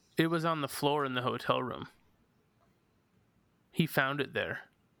situation? it was on the floor in the hotel room. He found it there.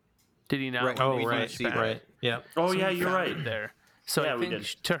 Did he not? Right. when Oh, he right, flashed back? right, yeah. Oh So yeah, he you're found right. it there. So Yeah, I we think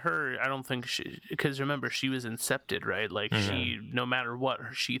did. to her, I don't think because remember she was incepted, right? Like she, no matter what,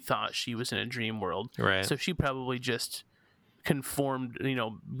 she thought she was in a dream world. Right. So she probably just conformed,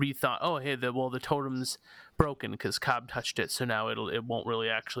 rethought. Oh, hey, the totem's broken because Cobb touched it, so now it won't really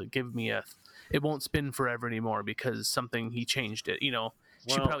actually give me it won't spin forever anymore because he changed it. She Well-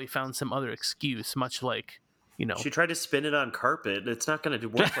 probably found some other excuse, much like. She tried to spin it on carpet. It's not going to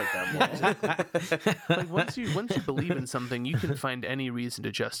work like that. Maul. Like once you believe in something, you can find any reason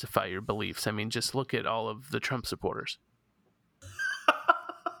to justify your beliefs. I mean, just look at all of the Trump supporters.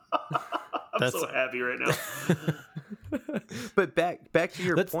 I'm so happy right now. But back to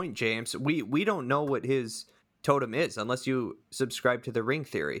your point, James. We don't know what his totem is unless you subscribe to the ring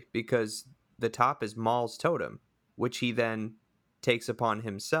theory, because the top is Maul's totem, which he then takes upon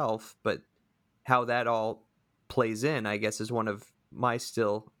himself. But how that all plays in, I guess, is one of my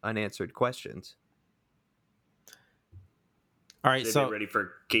still unanswered questions. All right, They so get ready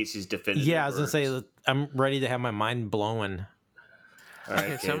for Casey's definitive. yeah, I was gonna words. say I'm ready to have my mind blown. All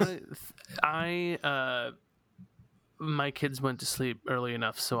right, Okay, so Case. my kids went to sleep early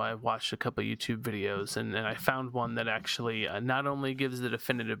enough, so I watched a couple YouTube videos, and I found one that actually not only gives the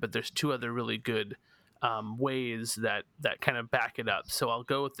definitive, but there's two other really good ways that kind of back it up. So I'll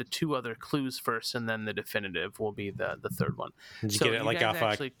go with the two other clues first, and then the definitive will be the third one. Did you So get it like guys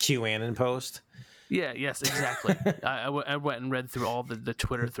off a QAnon post? Yeah, yes, exactly. I went and read through all the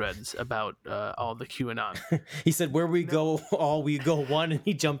Twitter threads about all the QAnon. He said, "Where we go, all we go one," and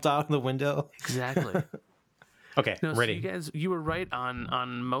he jumped out the window. Exactly. Okay, No, ready. So you were right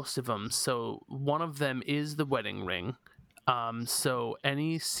on most of them. So one of them is the wedding ring. So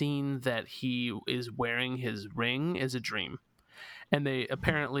any scene that he is wearing his ring is a dream. And they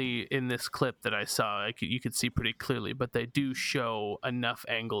apparently, in this clip that I saw, you could see pretty clearly, but they do show enough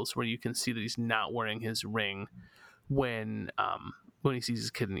angles where you can see that he's not wearing his ring when he sees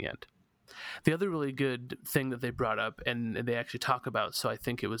his kid in the end. The other really good thing that they brought up, and they actually talk about, so I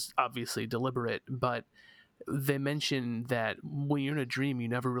think it was obviously deliberate, but they mentioned that when you're in a dream, you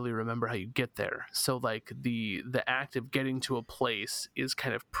never really remember how you get there. So like the act of getting to a place is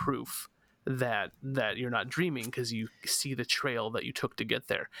kind of proof that you're not dreaming, because you see the trail that you took to get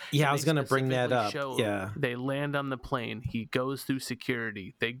there. Yeah, And I was going to bring that up. specifically show Yeah. They land on the plane. He goes through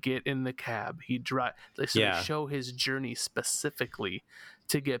security. They get in the cab. He drive. So Yeah. they show his journey specifically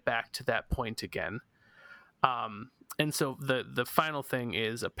to get back to that point again. And so the final thing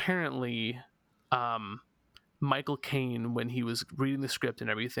is apparently Michael Caine, when he was reading the script and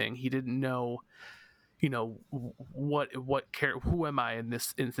everything, he didn't know, who am I in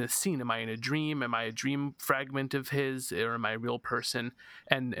this scene? Am I in a dream? Am I a dream fragment of his, or am I a real person?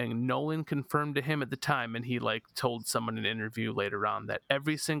 And Nolan confirmed to him at the time, and he like told someone in an interview later on, that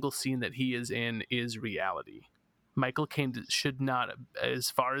every single scene that he is in is reality. Michael Caine should not,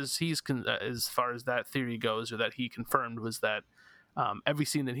 as far as that theory goes, or that he confirmed, was that every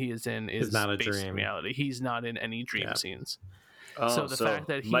scene that he is in is not a based in dream. reality. He's not in any dream scenes. Oh, So the fact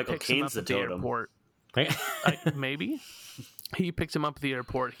that he Michael picks him Caine's up the at the totem. airport, maybe he picked him up at the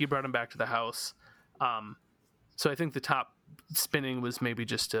airport. He brought him back to the house. So I think the top spinning was maybe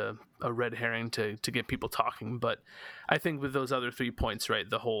just a red herring to get people talking. But I think with those other 3 points, right,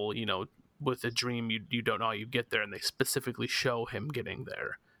 the whole, with a dream, you don't know how you get there, and they specifically show him getting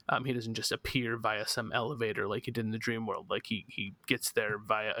there. He doesn't just appear via some elevator like he did in the dream world. Like he gets there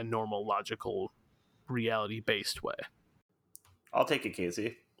via a normal, logical, reality-based way. I'll take it,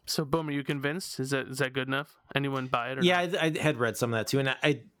 Casey. So, Boom, are you convinced? Is that good enough? Anyone buy it? Or Yeah, not? I had read some of that too, and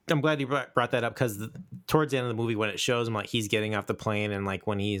I'm glad you brought that up, because towards the end of the movie, when it shows him like he's getting off the plane, and like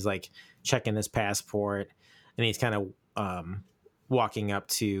when he's like checking his passport, and he's kind of walking up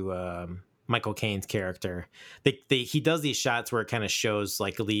to Michael Caine's character, he does these shots where it kind of shows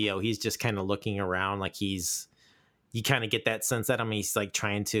like Leo. He's just kind of looking around, like you kind of get that sense that he's like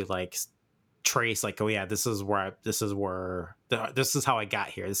trying to like trace, like, oh yeah, this is how I got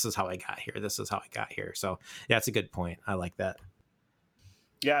here. This is how I got here. So yeah, that's a good point. I like that.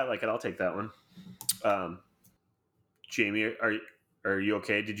 Yeah, I like it. I'll take that one. Jamie, are you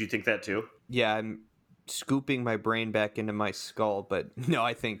okay? Did you think that too? Yeah, I'm scooping my brain back into my skull, but no,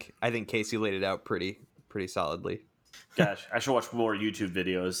 I think Casey laid it out pretty solidly. Gosh, I should watch more YouTube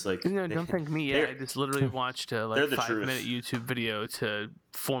videos. Like, No, don't thank me. Yeah, I just literally watched a they're the 5-minute YouTube video to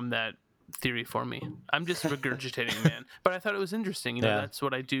form that theory for me. I'm just regurgitating, man. But I thought it was interesting. Yeah. That's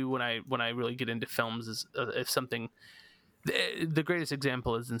what I do when I really get into films. Is if something. The greatest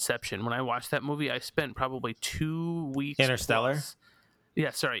example is Inception. When I watched that movie, I spent probably 2 weeks. Interstellar? plus-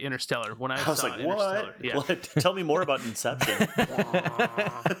 Yeah, sorry, Interstellar. When I I was saw like, Interstellar, what? yeah. What? Tell me more about Inception.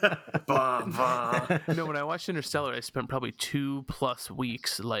 Bah, bah. No, when I watched Interstellar, I spent probably 2+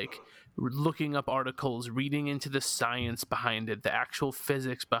 weeks like looking up articles, reading into the science behind it, the actual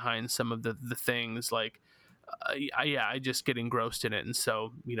physics behind some of the things. Like, I just get engrossed in it. And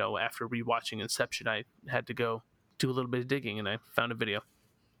so, after rewatching Inception, I had to go do a little bit of digging, and I found a video.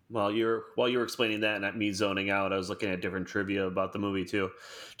 While you were explaining that and not me zoning out, I was looking at different trivia about the movie too.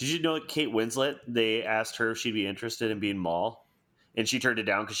 Did you know Kate Winslet, they asked her if she'd be interested in being Maul, and she turned it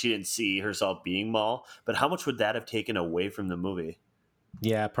down because she didn't see herself being Maul? But how much would that have taken away from the movie?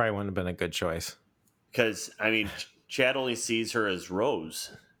 Yeah, probably wouldn't have been a good choice. Because, I mean, Chad only sees her as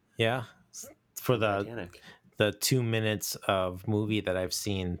Rose. Yeah, for Titanic. the 2 minutes of movie that I've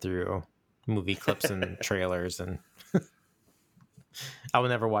seen through movie clips and trailers, and I will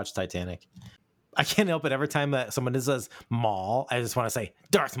never watch Titanic. I can't help it. Every time that someone says Maul, I just want to say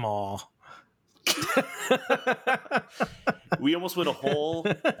Darth Maul. We almost went a whole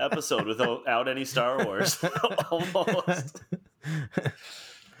episode without any Star Wars. Almost.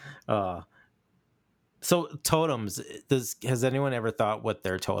 So totems. Has anyone ever thought what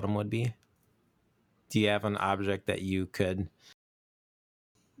their totem would be? Do you have an object that you could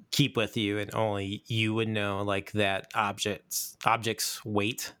keep with you, and only you would know, like that object's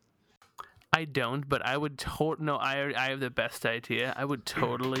weight? I don't, but I would no. I have the best idea. I would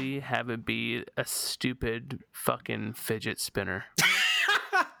totally have it be a stupid fucking fidget spinner.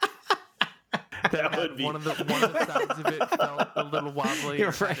 That would be one of the sides of it felt a little wobbly. You're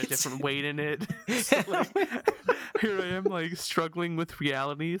It had a right. different weight in it. So, like, here I am, like struggling with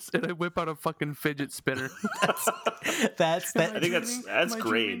realities, and I whip out a fucking fidget spinner. That's I think dreaming? that's Am I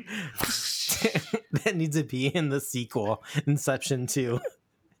great. that needs to be in the sequel, Inception 2.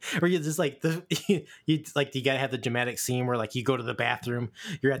 Or you just like you gotta have the dramatic scene where like you go to the bathroom,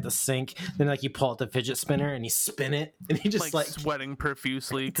 you're at the sink, then like you pull out the fidget spinner and you spin it, and you just like sweating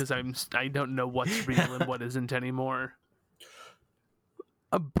profusely because I don't know what's real and what isn't anymore.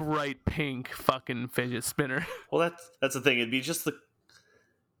 A bright pink fucking fidget spinner. Well, that's the thing. It'd just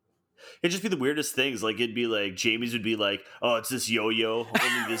be the weirdest things. Like it'd be like Jamie's would be like, "Oh, it's this yo-yo,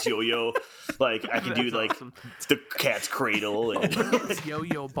 only this yo-yo." Like I could do like awesome. the cat's cradle. And Those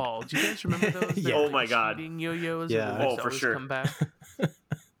yo-yo balls. Do you guys remember those? Yeah. Oh my God. Shooting yo-yos. Yeah. and they Oh, just for always sure. Come back.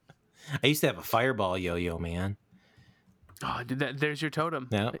 I used to have a fireball yo-yo, man. Oh, there's your totem.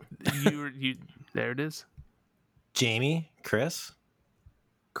 Yeah. You. There it is. Jamie, Chris.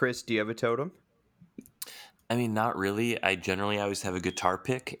 Chris, do you have a totem? I mean, not really. I generally always have a guitar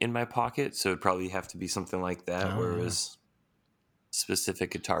pick in my pocket, so it'd probably have to be something like that, where it was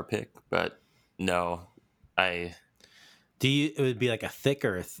specific guitar pick. But no, It would be like a thick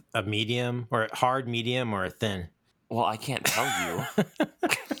or a medium, or a hard medium, or a thin? well, I can't tell you.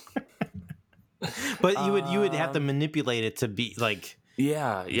 But you would have to manipulate it to be like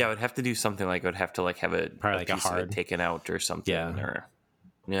Yeah, I would have to do something like I would have to like have Probably like a piece of it hard- taken out or something. Yeah. Or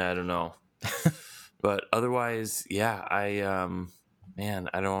I don't know. But otherwise, yeah,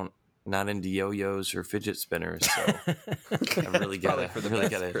 not into yo-yos or fidget spinners, so I really gotta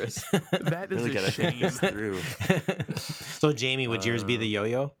Chris. That is really a gotta think shame. this through. So Jamie, would yours be the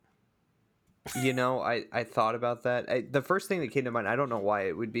yo-yo? You know, I thought about that. The first thing that came to mind, I don't know why,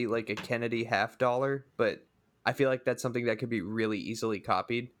 it would be like a Kennedy $50, but I feel like that's something that could be really easily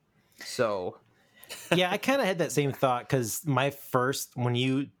copied. So Yeah, I kind of had that same thought because when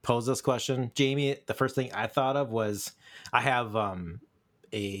you posed this question, Jamie, the first thing I thought of was I have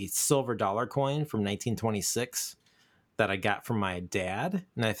a silver dollar coin from 1926 that I got from my dad.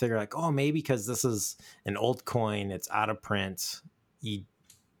 And I figured like, oh, maybe because this is an old coin, it's out of print. You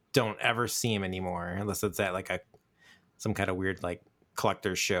don't ever see him anymore unless it's at like some kind of weird like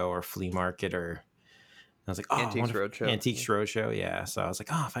collector's show or flea market, or I was like, oh, Antiques Roadshow. Antiques Roadshow. Yeah. So I was like,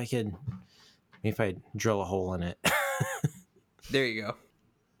 oh, if I drill a hole in it. there you go.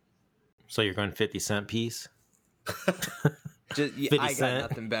 So you're going 50-cent piece? Just, 50 I got cent.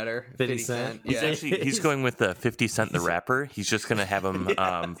 nothing better. 50 cent. He's Yeah. he's going with the 50 Cent the rapper. He's just gonna have him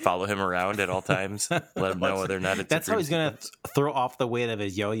follow him around at all times, let him know whether or not it's. That's a how dream he's going to sequence. throw off the weight of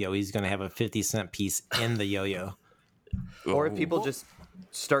his yo-yo. He's going to have a 50-cent piece in the yo-yo. Or if Ooh. people just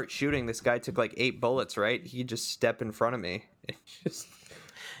start shooting, this guy took like 8 bullets, right? He'd just step in front of me. And just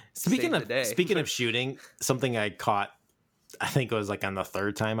Speaking save the day. speaking of shooting, something I caught, I think it was like on the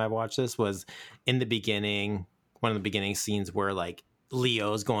third time I watched this, was in the beginning, one of the beginning scenes where like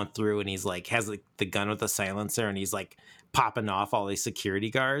Leo's going through and he's like has like the gun with the silencer and he's like popping off all these security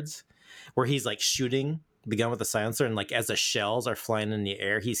guards, where he's like shooting the gun with the silencer, and like as the shells are flying in the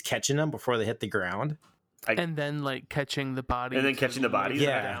air, he's catching them before they hit the ground. And then like catching the body. And then catching the bodies?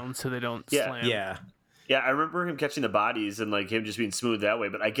 Yeah. down so they don't Yeah. slam. Yeah, yeah, I remember him catching the bodies and like him just being smooth that way.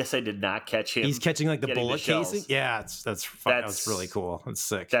 But I guess I did not catch him. he's catching like the getting bullet shells. casing. Yeah, that's fun. That was That's- really cool. That's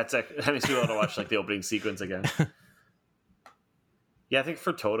sick. That makes me want to watch like the opening sequence again. Yeah, I think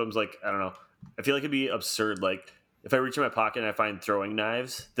for totems, like I don't know, I feel like it'd be absurd. Like if I reach in my pocket and I find throwing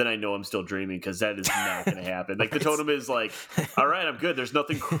knives, then I know I'm still dreaming because that is not going to happen. Like the totem is like, all right, I'm good. There's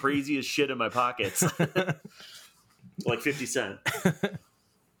nothing crazy as shit in my pockets. Like 50 Cent.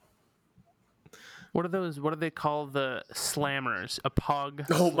 What are those? What do they call the slammers? A pog.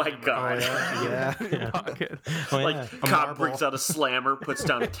 Oh my slammer. god. yeah. In your pocket. Oh, Like yeah. A Cobb marble. brings out a slammer, puts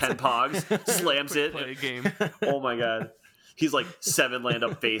down 10 pogs, slams it. Play a game. Oh my god. He's like 7 land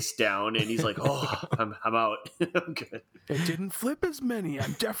up face down and he's like, oh, I'm out. I'm good. It didn't flip as many.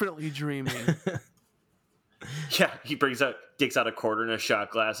 I'm definitely dreaming. Yeah, he takes out a quarter and a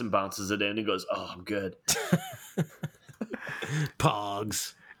shot glass and bounces it in and goes, oh, I'm good.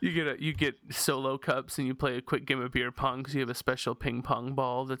 Pogs. You get solo cups and you play a quick game of beer pong because you have a special ping pong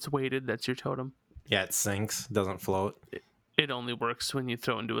ball that's weighted. That's your totem. Yeah, it sinks, doesn't float. It only works when you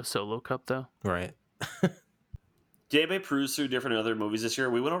throw into a solo cup, though. Right. Did anybody peruse through different other movies this year?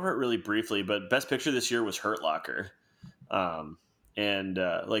 We went over it really briefly, but Best Picture this year was Hurt Locker. And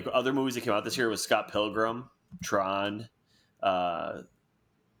like other movies that came out this year was Scott Pilgrim, Tron, The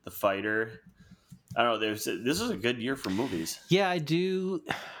Fighter. I don't know. This was a good year for movies. Yeah, I do.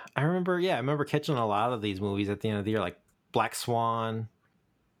 I remember catching a lot of these movies at the end of the year, like Black Swan.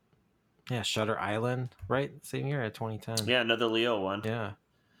 Yeah, Shutter Island, right? Same year at 2010. Yeah, another Leo one. Yeah.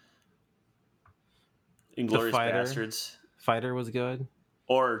 Inglourious Fighter. Bastards. Fighter was good.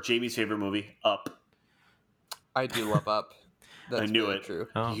 Or Jamie's favorite movie, Up. I do love Up. That's I knew really it. True.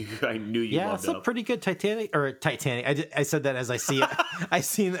 Oh. I knew you Yeah, loved it's a Up. pretty good Titanic. I said that as I see it. I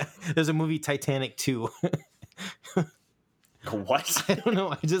seen there's a movie Titanic 2. What? I don't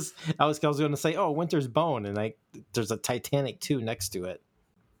know. I was going to say, oh, Winter's Bone, and there's a Titanic 2 next to it.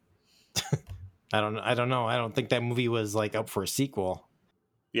 I don't know. I don't think that movie was like up for a sequel.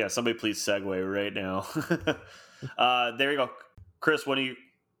 Yeah, somebody please segue right now. There you go, Chris. One of your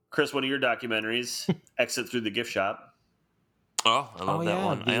documentaries, Exit Through the Gift Shop. Oh, I love that yeah,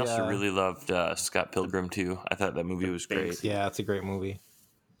 one. I the, also really loved Scott Pilgrim too. I thought that movie was great. Thanks. Yeah, it's a great movie.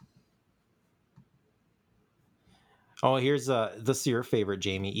 Oh, here's this is your favorite,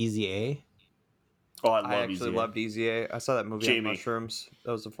 Jamie. Easy A. Oh, I I love actually Easy A. loved Easy A. I saw that movie Jamie. on mushrooms.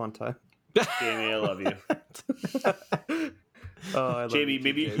 That was a fun time. Jamie, I love you. Oh, I love Jamie, you too,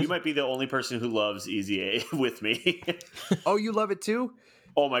 maybe James. you might be the only person who loves Easy A with me. Oh, you love it too?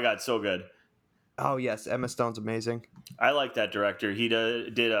 Oh my god, so good. Oh yes, Emma Stone's amazing. I like that director. He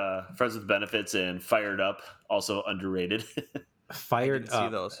did Friends with Benefits and Fired Up, also underrated. Fired didn't see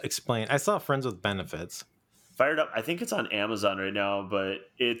Up. those. Explain. I saw Friends with Benefits. Fired Up, I think it's on Amazon right now, but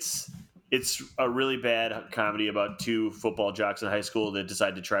it's a really bad comedy about two football jocks in high school that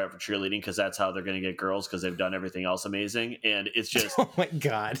decide to try out for cheerleading because that's how they're going to get girls because they've done everything else amazing. And it's just, Oh my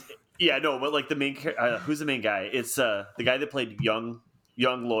god. yeah, no, but like the main, who's the main guy? It's the guy that played young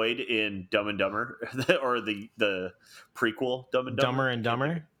Lloyd in Dumb and Dumber, or the prequel Dumb and Dumber. Dumber and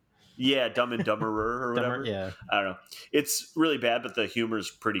Dumber. Yeah, Dumb and Dumberer or whatever. Dumber. Yeah. I don't know. It's really bad, but the humor's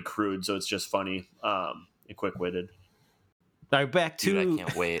pretty crude, so it's just funny and quick-witted. All right, back to. Dude, I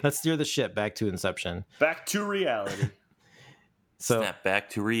can't wait. Let's steer the ship back to Inception. Back to reality. So Snap back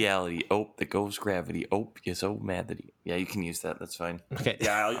to reality. Oh, there goes gravity. Oh, you're so mad that yeah, you can use that. That's fine. okay.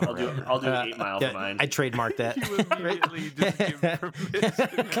 Yeah, I'll do 8 Mile for mine. I trademarked that. You immediately just give permission.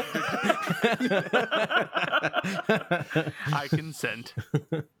 I consent.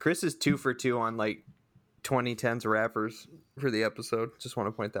 Chris is 2 for 2 on like 2010s rappers for the episode. Just want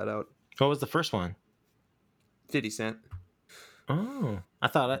to point that out. What was the first one? 50 Cent. Oh, I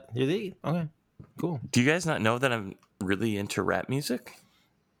thought it. You're the okay. Cool. Do you guys not know that I'm really into rap music?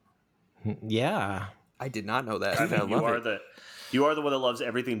 Yeah. I did not know that. I mean, I love you are the one that loves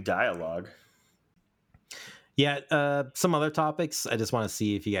everything dialogue. Yeah. Some other topics. I just want to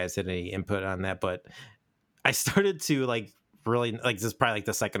see if you guys had any input on that. But I started to really this is probably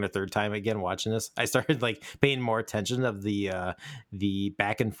the second or third time again watching this. I started paying more attention of the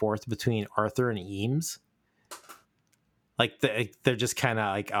back and forth between Arthur and Eames. They're just kind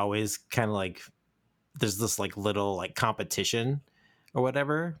of always kind of there's this little competition or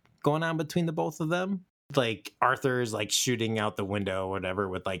whatever going on between the both of them. Arthur's shooting out the window or whatever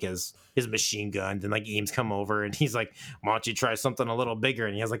with his machine gun, and Eames come over and he's like, why don't you try something a little bigger?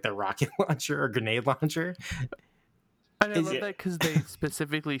 And he has the rocket launcher or grenade launcher. And I love that because they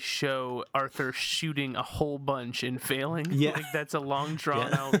specifically show Arthur shooting a whole bunch and failing. Yeah. That's a long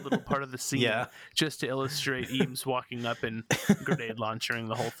drawn out little part of the scene. Yeah. Just to illustrate Eames walking up and grenade launchering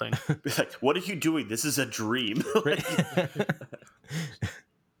the whole thing. It's like, what are you doing? This is a dream.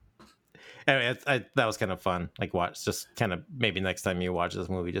 Anyway, that was kind of fun. Watch, just kind of maybe next time you watch this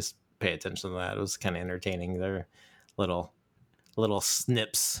movie, just pay attention to that. It was kind of entertaining. Their little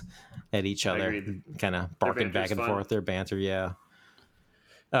snips at each other, Agreed. kind of barking banter's back and fun. forth. Their banter, yeah.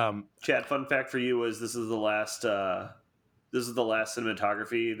 Chad, fun fact for you was this is the last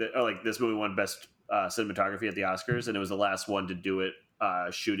cinematography that this movie won best cinematography at the Oscars, and it was the last one to do it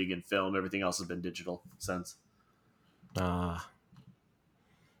shooting in film. Everything else has been digital since.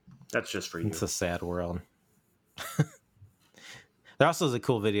 That's just for you. It's a sad world. There also is a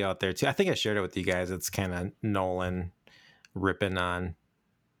cool video out there too. I think I shared it with you guys. It's kind of Nolan ripping on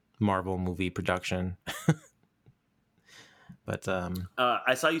Marvel movie production. But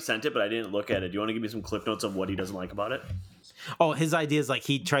I saw you sent it, but I didn't look at it. Do you want to give me some clip notes of what he doesn't like about it? oh, his idea is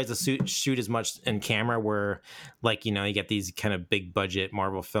he tries to shoot as much in camera where you get these kind of big budget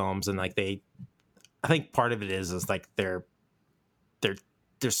Marvel films, and I think part of it is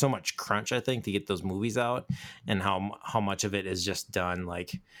there's so much crunch, I think, to get those movies out, and how much of it is just done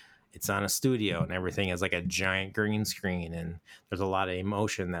it's on a studio and everything is a giant green screen, and there's a lot of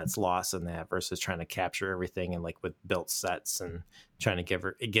emotion that's lost in that versus trying to capture everything and with built sets and trying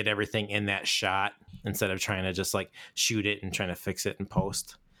to get everything in that shot instead of trying to just shoot it and trying to fix it in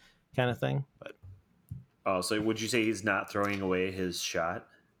post kind of thing. But Oh, so would you say he's not throwing away his shot?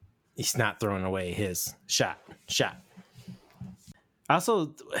 he's not throwing away his shot. I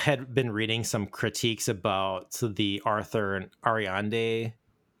also had been reading some critiques about the Arthur and Ariadne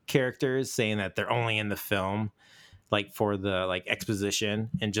characters, saying that they're only in the film for the exposition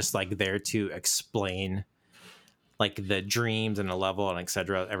and just there to explain like the dreams and the level and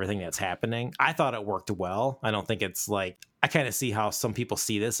etc. Everything that's happening. I thought it worked well. I don't think it's like, I kind of see how some people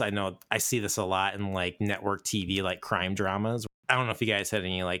see this. I know I see this a lot in like network TV, like crime dramas. I don't know if you guys had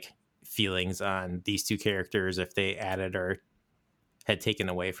any like feelings on these two characters, if they added or had taken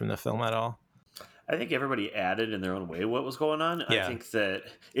away from the film at all. I think everybody added in their own way what was going on. Yeah. I think that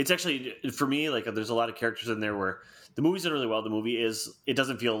it's actually, for me, like there's a lot of characters in there where the movie's done really well. The movie it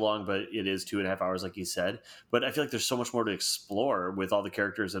doesn't feel long, but it is 2.5 hours, like you said. But I feel like there's so much more to explore with all the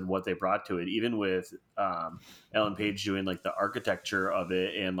characters and what they brought to it, even with Ellen Page doing like the architecture of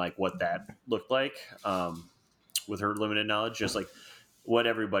it and like what that looked like with her limited knowledge, just like what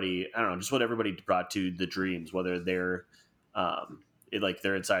everybody, I don't know, just what everybody brought to the dreams, whether they're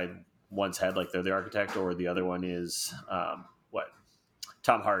they're inside one's head, like they're the architect, or the other one is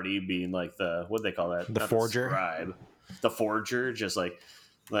Tom Hardy being like what do they call that? The forger. The forger, just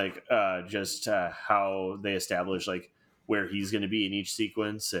how they establish like where he's going to be in each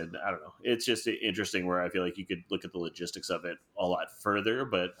sequence. And I don't know, it's just interesting where I feel like you could look at the logistics of it a lot further.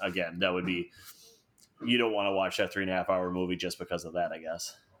 But again, that would be, you don't want to watch that 3.5 hour movie just because of that, I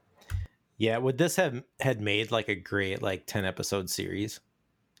guess. Yeah. Would this had made like a great like 10 episode series?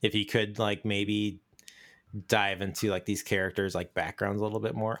 If you could like maybe dive into like these characters like backgrounds a little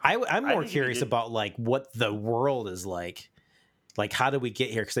bit more. I'm more curious about like what the world is like how did we get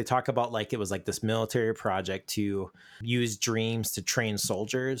here, because they talk about like it was like this military project to use dreams to train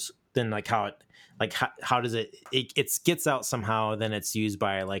soldiers, then like how does it gets out somehow, then it's used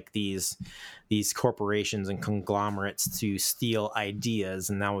by like these corporations and conglomerates to steal ideas,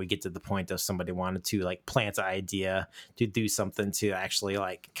 and now we get to the point of somebody wanted to like plant an idea to do something to actually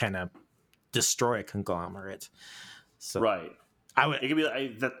like kind of destroy a conglomerate. So right, I would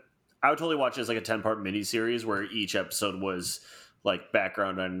totally watch it as like a 10-part miniseries where each episode was like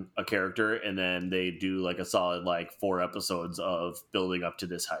background on a character, and then they do like a solid like 4 episodes of building up to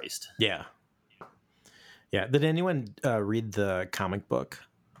this heist. Yeah. Did anyone read the comic book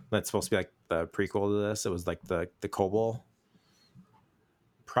that's supposed to be like the prequel to this? It was like the Kobol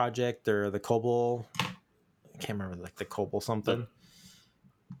project, or the Kobol, I can't remember, like the Kobol something.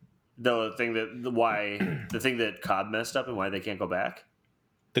 The thing that Cobb messed up and why they can't go back?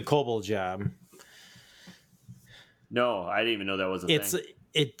 The Kobol job. No, I didn't even know that was a thing.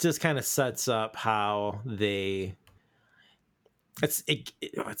 It just kind of sets up how they. It's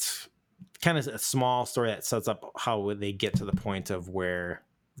kind of a small story that sets up how they get to the point of where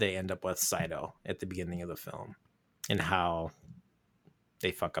they end up with Saito at the beginning of the film, and how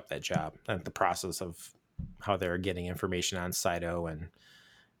they fuck up that job, and the process of how they're getting information on Saito, and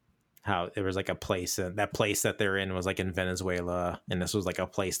how there was like a place, and that place that they're in was like in Venezuela, and this was like a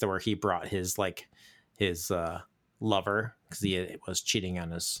place where he brought his lover, because he was cheating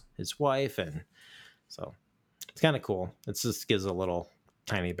on his wife, and so it's kind of cool. It just gives a little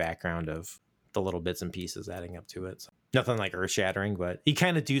tiny background of the little bits and pieces adding up to it. So nothing like earth shattering, but you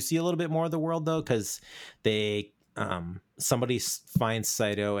kind of do see a little bit more of the world though, because they somebody finds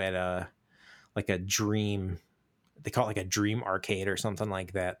Saito at a dream. They call it like a dream arcade or something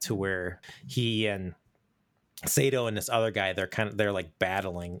like that, to where he and Saito and this other guy, they're like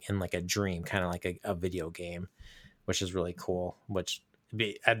battling in like a dream, kind of like a video game, which is really cool.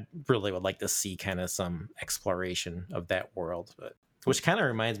 I really would like to see kind of some exploration of that world, but which kind of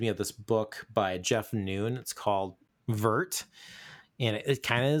reminds me of this book by Jeff Noon. It's called Vert, and it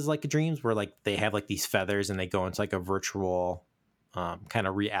kind of is like dreams where like they have like these feathers and they go into like a virtual kind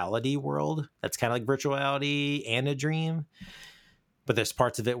of reality world that's kind of like virtual reality and a dream. But there's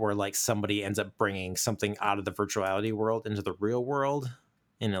parts of it where like somebody ends up bringing something out of the virtual reality world into the real world,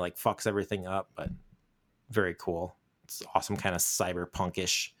 and it like fucks everything up. But very cool. It's awesome, kind of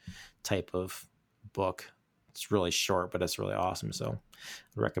cyberpunkish type of book. It's really short, but it's really awesome. So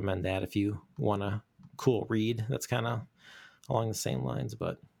I'd recommend that if you want a cool read that's kind of along the same lines.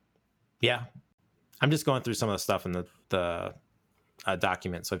 But yeah, I'm just going through some of the stuff in the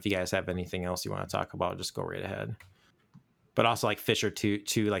document. So if you guys have anything else you want to talk about, just go right ahead. But also like Fisher too,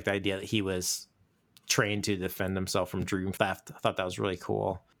 like the idea that he was trained to defend himself from dream theft. I thought that was really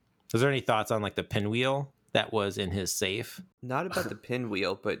cool. Was there any thoughts on like the pinwheel that was in his safe? Not about the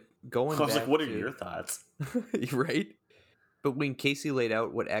pinwheel, but going I was back like, what are your thoughts? Right? But when Casey laid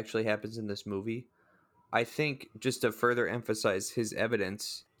out what actually happens in this movie, I think just to further emphasize his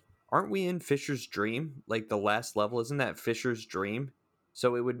evidence, aren't we in Fisher's dream? Like the last level, isn't that Fisher's dream?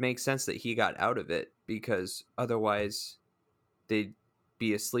 So it would make sense that he got out of it, because otherwise they'd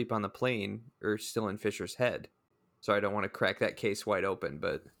be asleep on the plane or still in Fisher's head. So I don't want to crack that case wide open,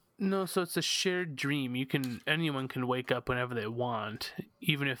 but No, so it's a shared dream. Anyone can wake up whenever they want,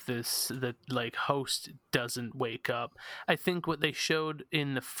 even if the host doesn't wake up. I think what they showed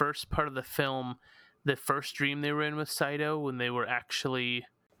in the first part of the film, the first dream they were in with Saito, when they were actually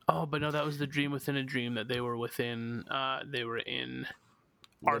but no, that was the dream within a dream that they were within. They were in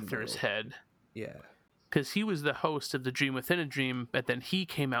Arthur's head. Yeah. Because he was the host of the dream within a dream, but then he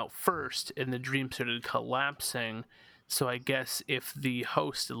came out first, and the dream started collapsing. So I guess if the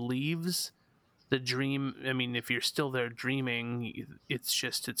host leaves the dream, I mean, if you're still there dreaming, it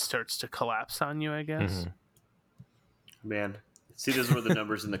starts to collapse on you, I guess. Mm-hmm. Man, see, this is where the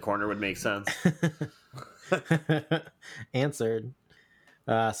numbers in the corner would make sense. Answered.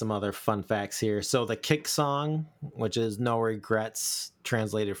 Some other fun facts here. So the Kick song, which is No Regrets,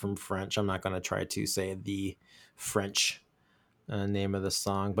 translated from French. I'm not going to try to say the French name of the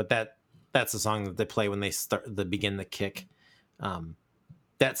song, but that's the song that they play when they begin the kick.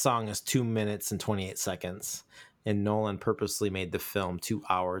 That song is 2 minutes and 28 seconds, and Nolan purposely made the film 2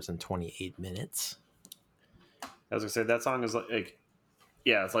 hours and 28 minutes. I was gonna say that song is like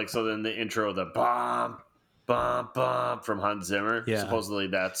it's like, so then the intro, the bomb bum from Hans Zimmer. Yeah. Supposedly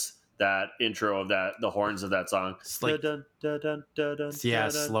that's that intro of the horns of that song. It's like,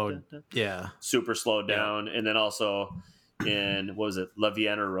 slowed. Yeah. Super slowed down. And then also in, what was it? La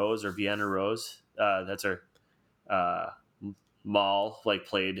Vienna Rose or Vienna Rose. That's her. Maul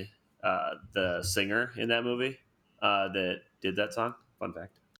played the singer in that movie that did that song. Fun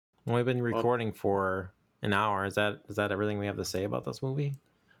fact. Well, we've been recording for an hour. Is that everything we have to say about this movie?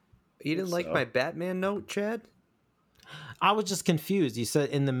 You didn't like my Batman note, Chad? I was just confused. You said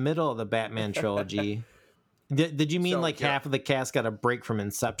in the middle of the Batman trilogy. Did you mean half of the cast got a break from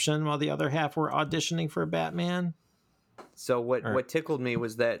Inception while the other half were auditioning for Batman? So what tickled me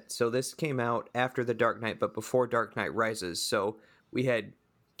was that, this came out after The Dark Knight, but before Dark Knight Rises. So we had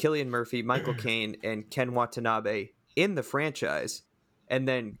Cillian Murphy, Michael Caine, and Ken Watanabe in the franchise. And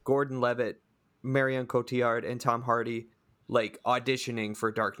then Gordon Levitt, Marion Cotillard, and Tom Hardy auditioning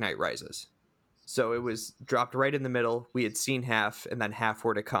for Dark Knight Rises. So it was dropped right in the middle. We had seen half, and then half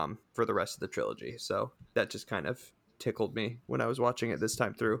were to come for the rest of the trilogy. So that just kind of tickled me when I was watching it this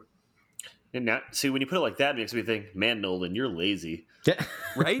time through. And now, see, when you put it like that, it makes me think, man, Nolan, you're lazy.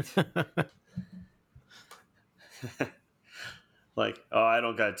 Right? I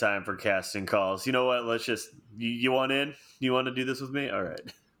don't got time for casting calls. You know what? Let's just, you want in? You want to do this with me? All right.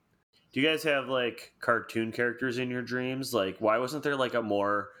 Do you guys have cartoon characters in your dreams? Why wasn't there a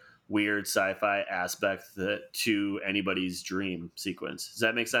more weird sci-fi aspect to anybody's dream sequence? Does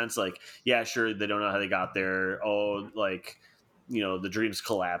that make sense? Yeah, sure, they don't know how they got there. Oh, the dream's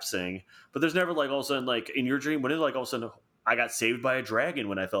collapsing. But there's never all of a sudden, in your dream, when it all of a sudden, I got saved by a dragon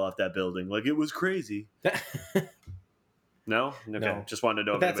when I fell off that building. It was crazy. No? Okay. No. Just wanted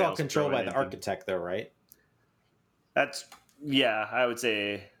to know. But that's all controlled by the architect, though, right? I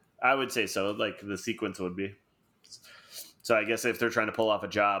would say so. The sequence would be. So I guess if they're trying to pull off a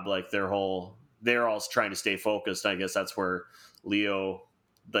job, they're all trying to stay focused. I guess that's where Leo,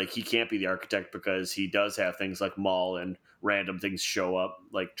 he can't be the architect because he does have things like Maul and random things show up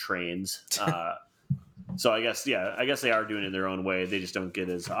like trains. So I guess they are doing it in their own way. They just don't get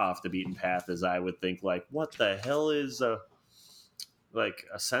as off the beaten path as I would think. What the hell is a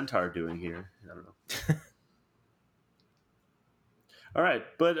centaur doing here? I don't know. All right,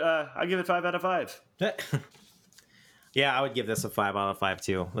 but I give it 5 out of 5. Yeah, I would give this a 5 out of 5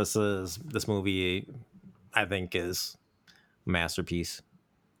 too. This movie, I think, is a masterpiece.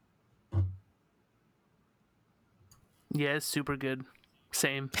 Yeah, it's super good.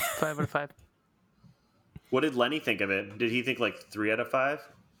 Same. 5 out of 5. What did Lenny think of it? Did he think 3 out of 5?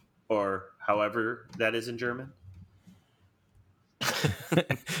 Or however that is in German?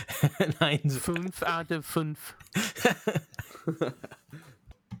 5 out of 5.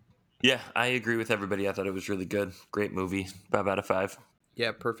 Yeah, I agree with everybody. I thought it was really good. Great movie. 5 out of 5.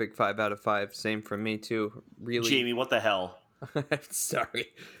 Yeah, perfect 5 out of 5. Same from me too. Really. Jamie, what the hell? Sorry.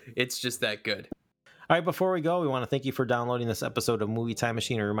 It's just that good. All right, before we go, we want to thank you for downloading this episode of Movie Time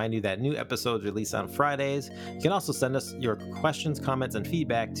Machine and remind you that new episodes release on Fridays. You can also send us your questions, comments, and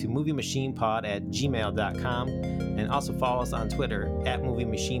feedback to moviemachinepod@gmail.com, and also follow us on Twitter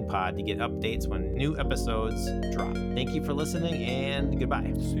 @moviemachinepod to get updates when new episodes drop. Thank you for listening, and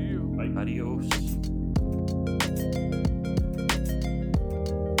goodbye. See you. Bye. Adios.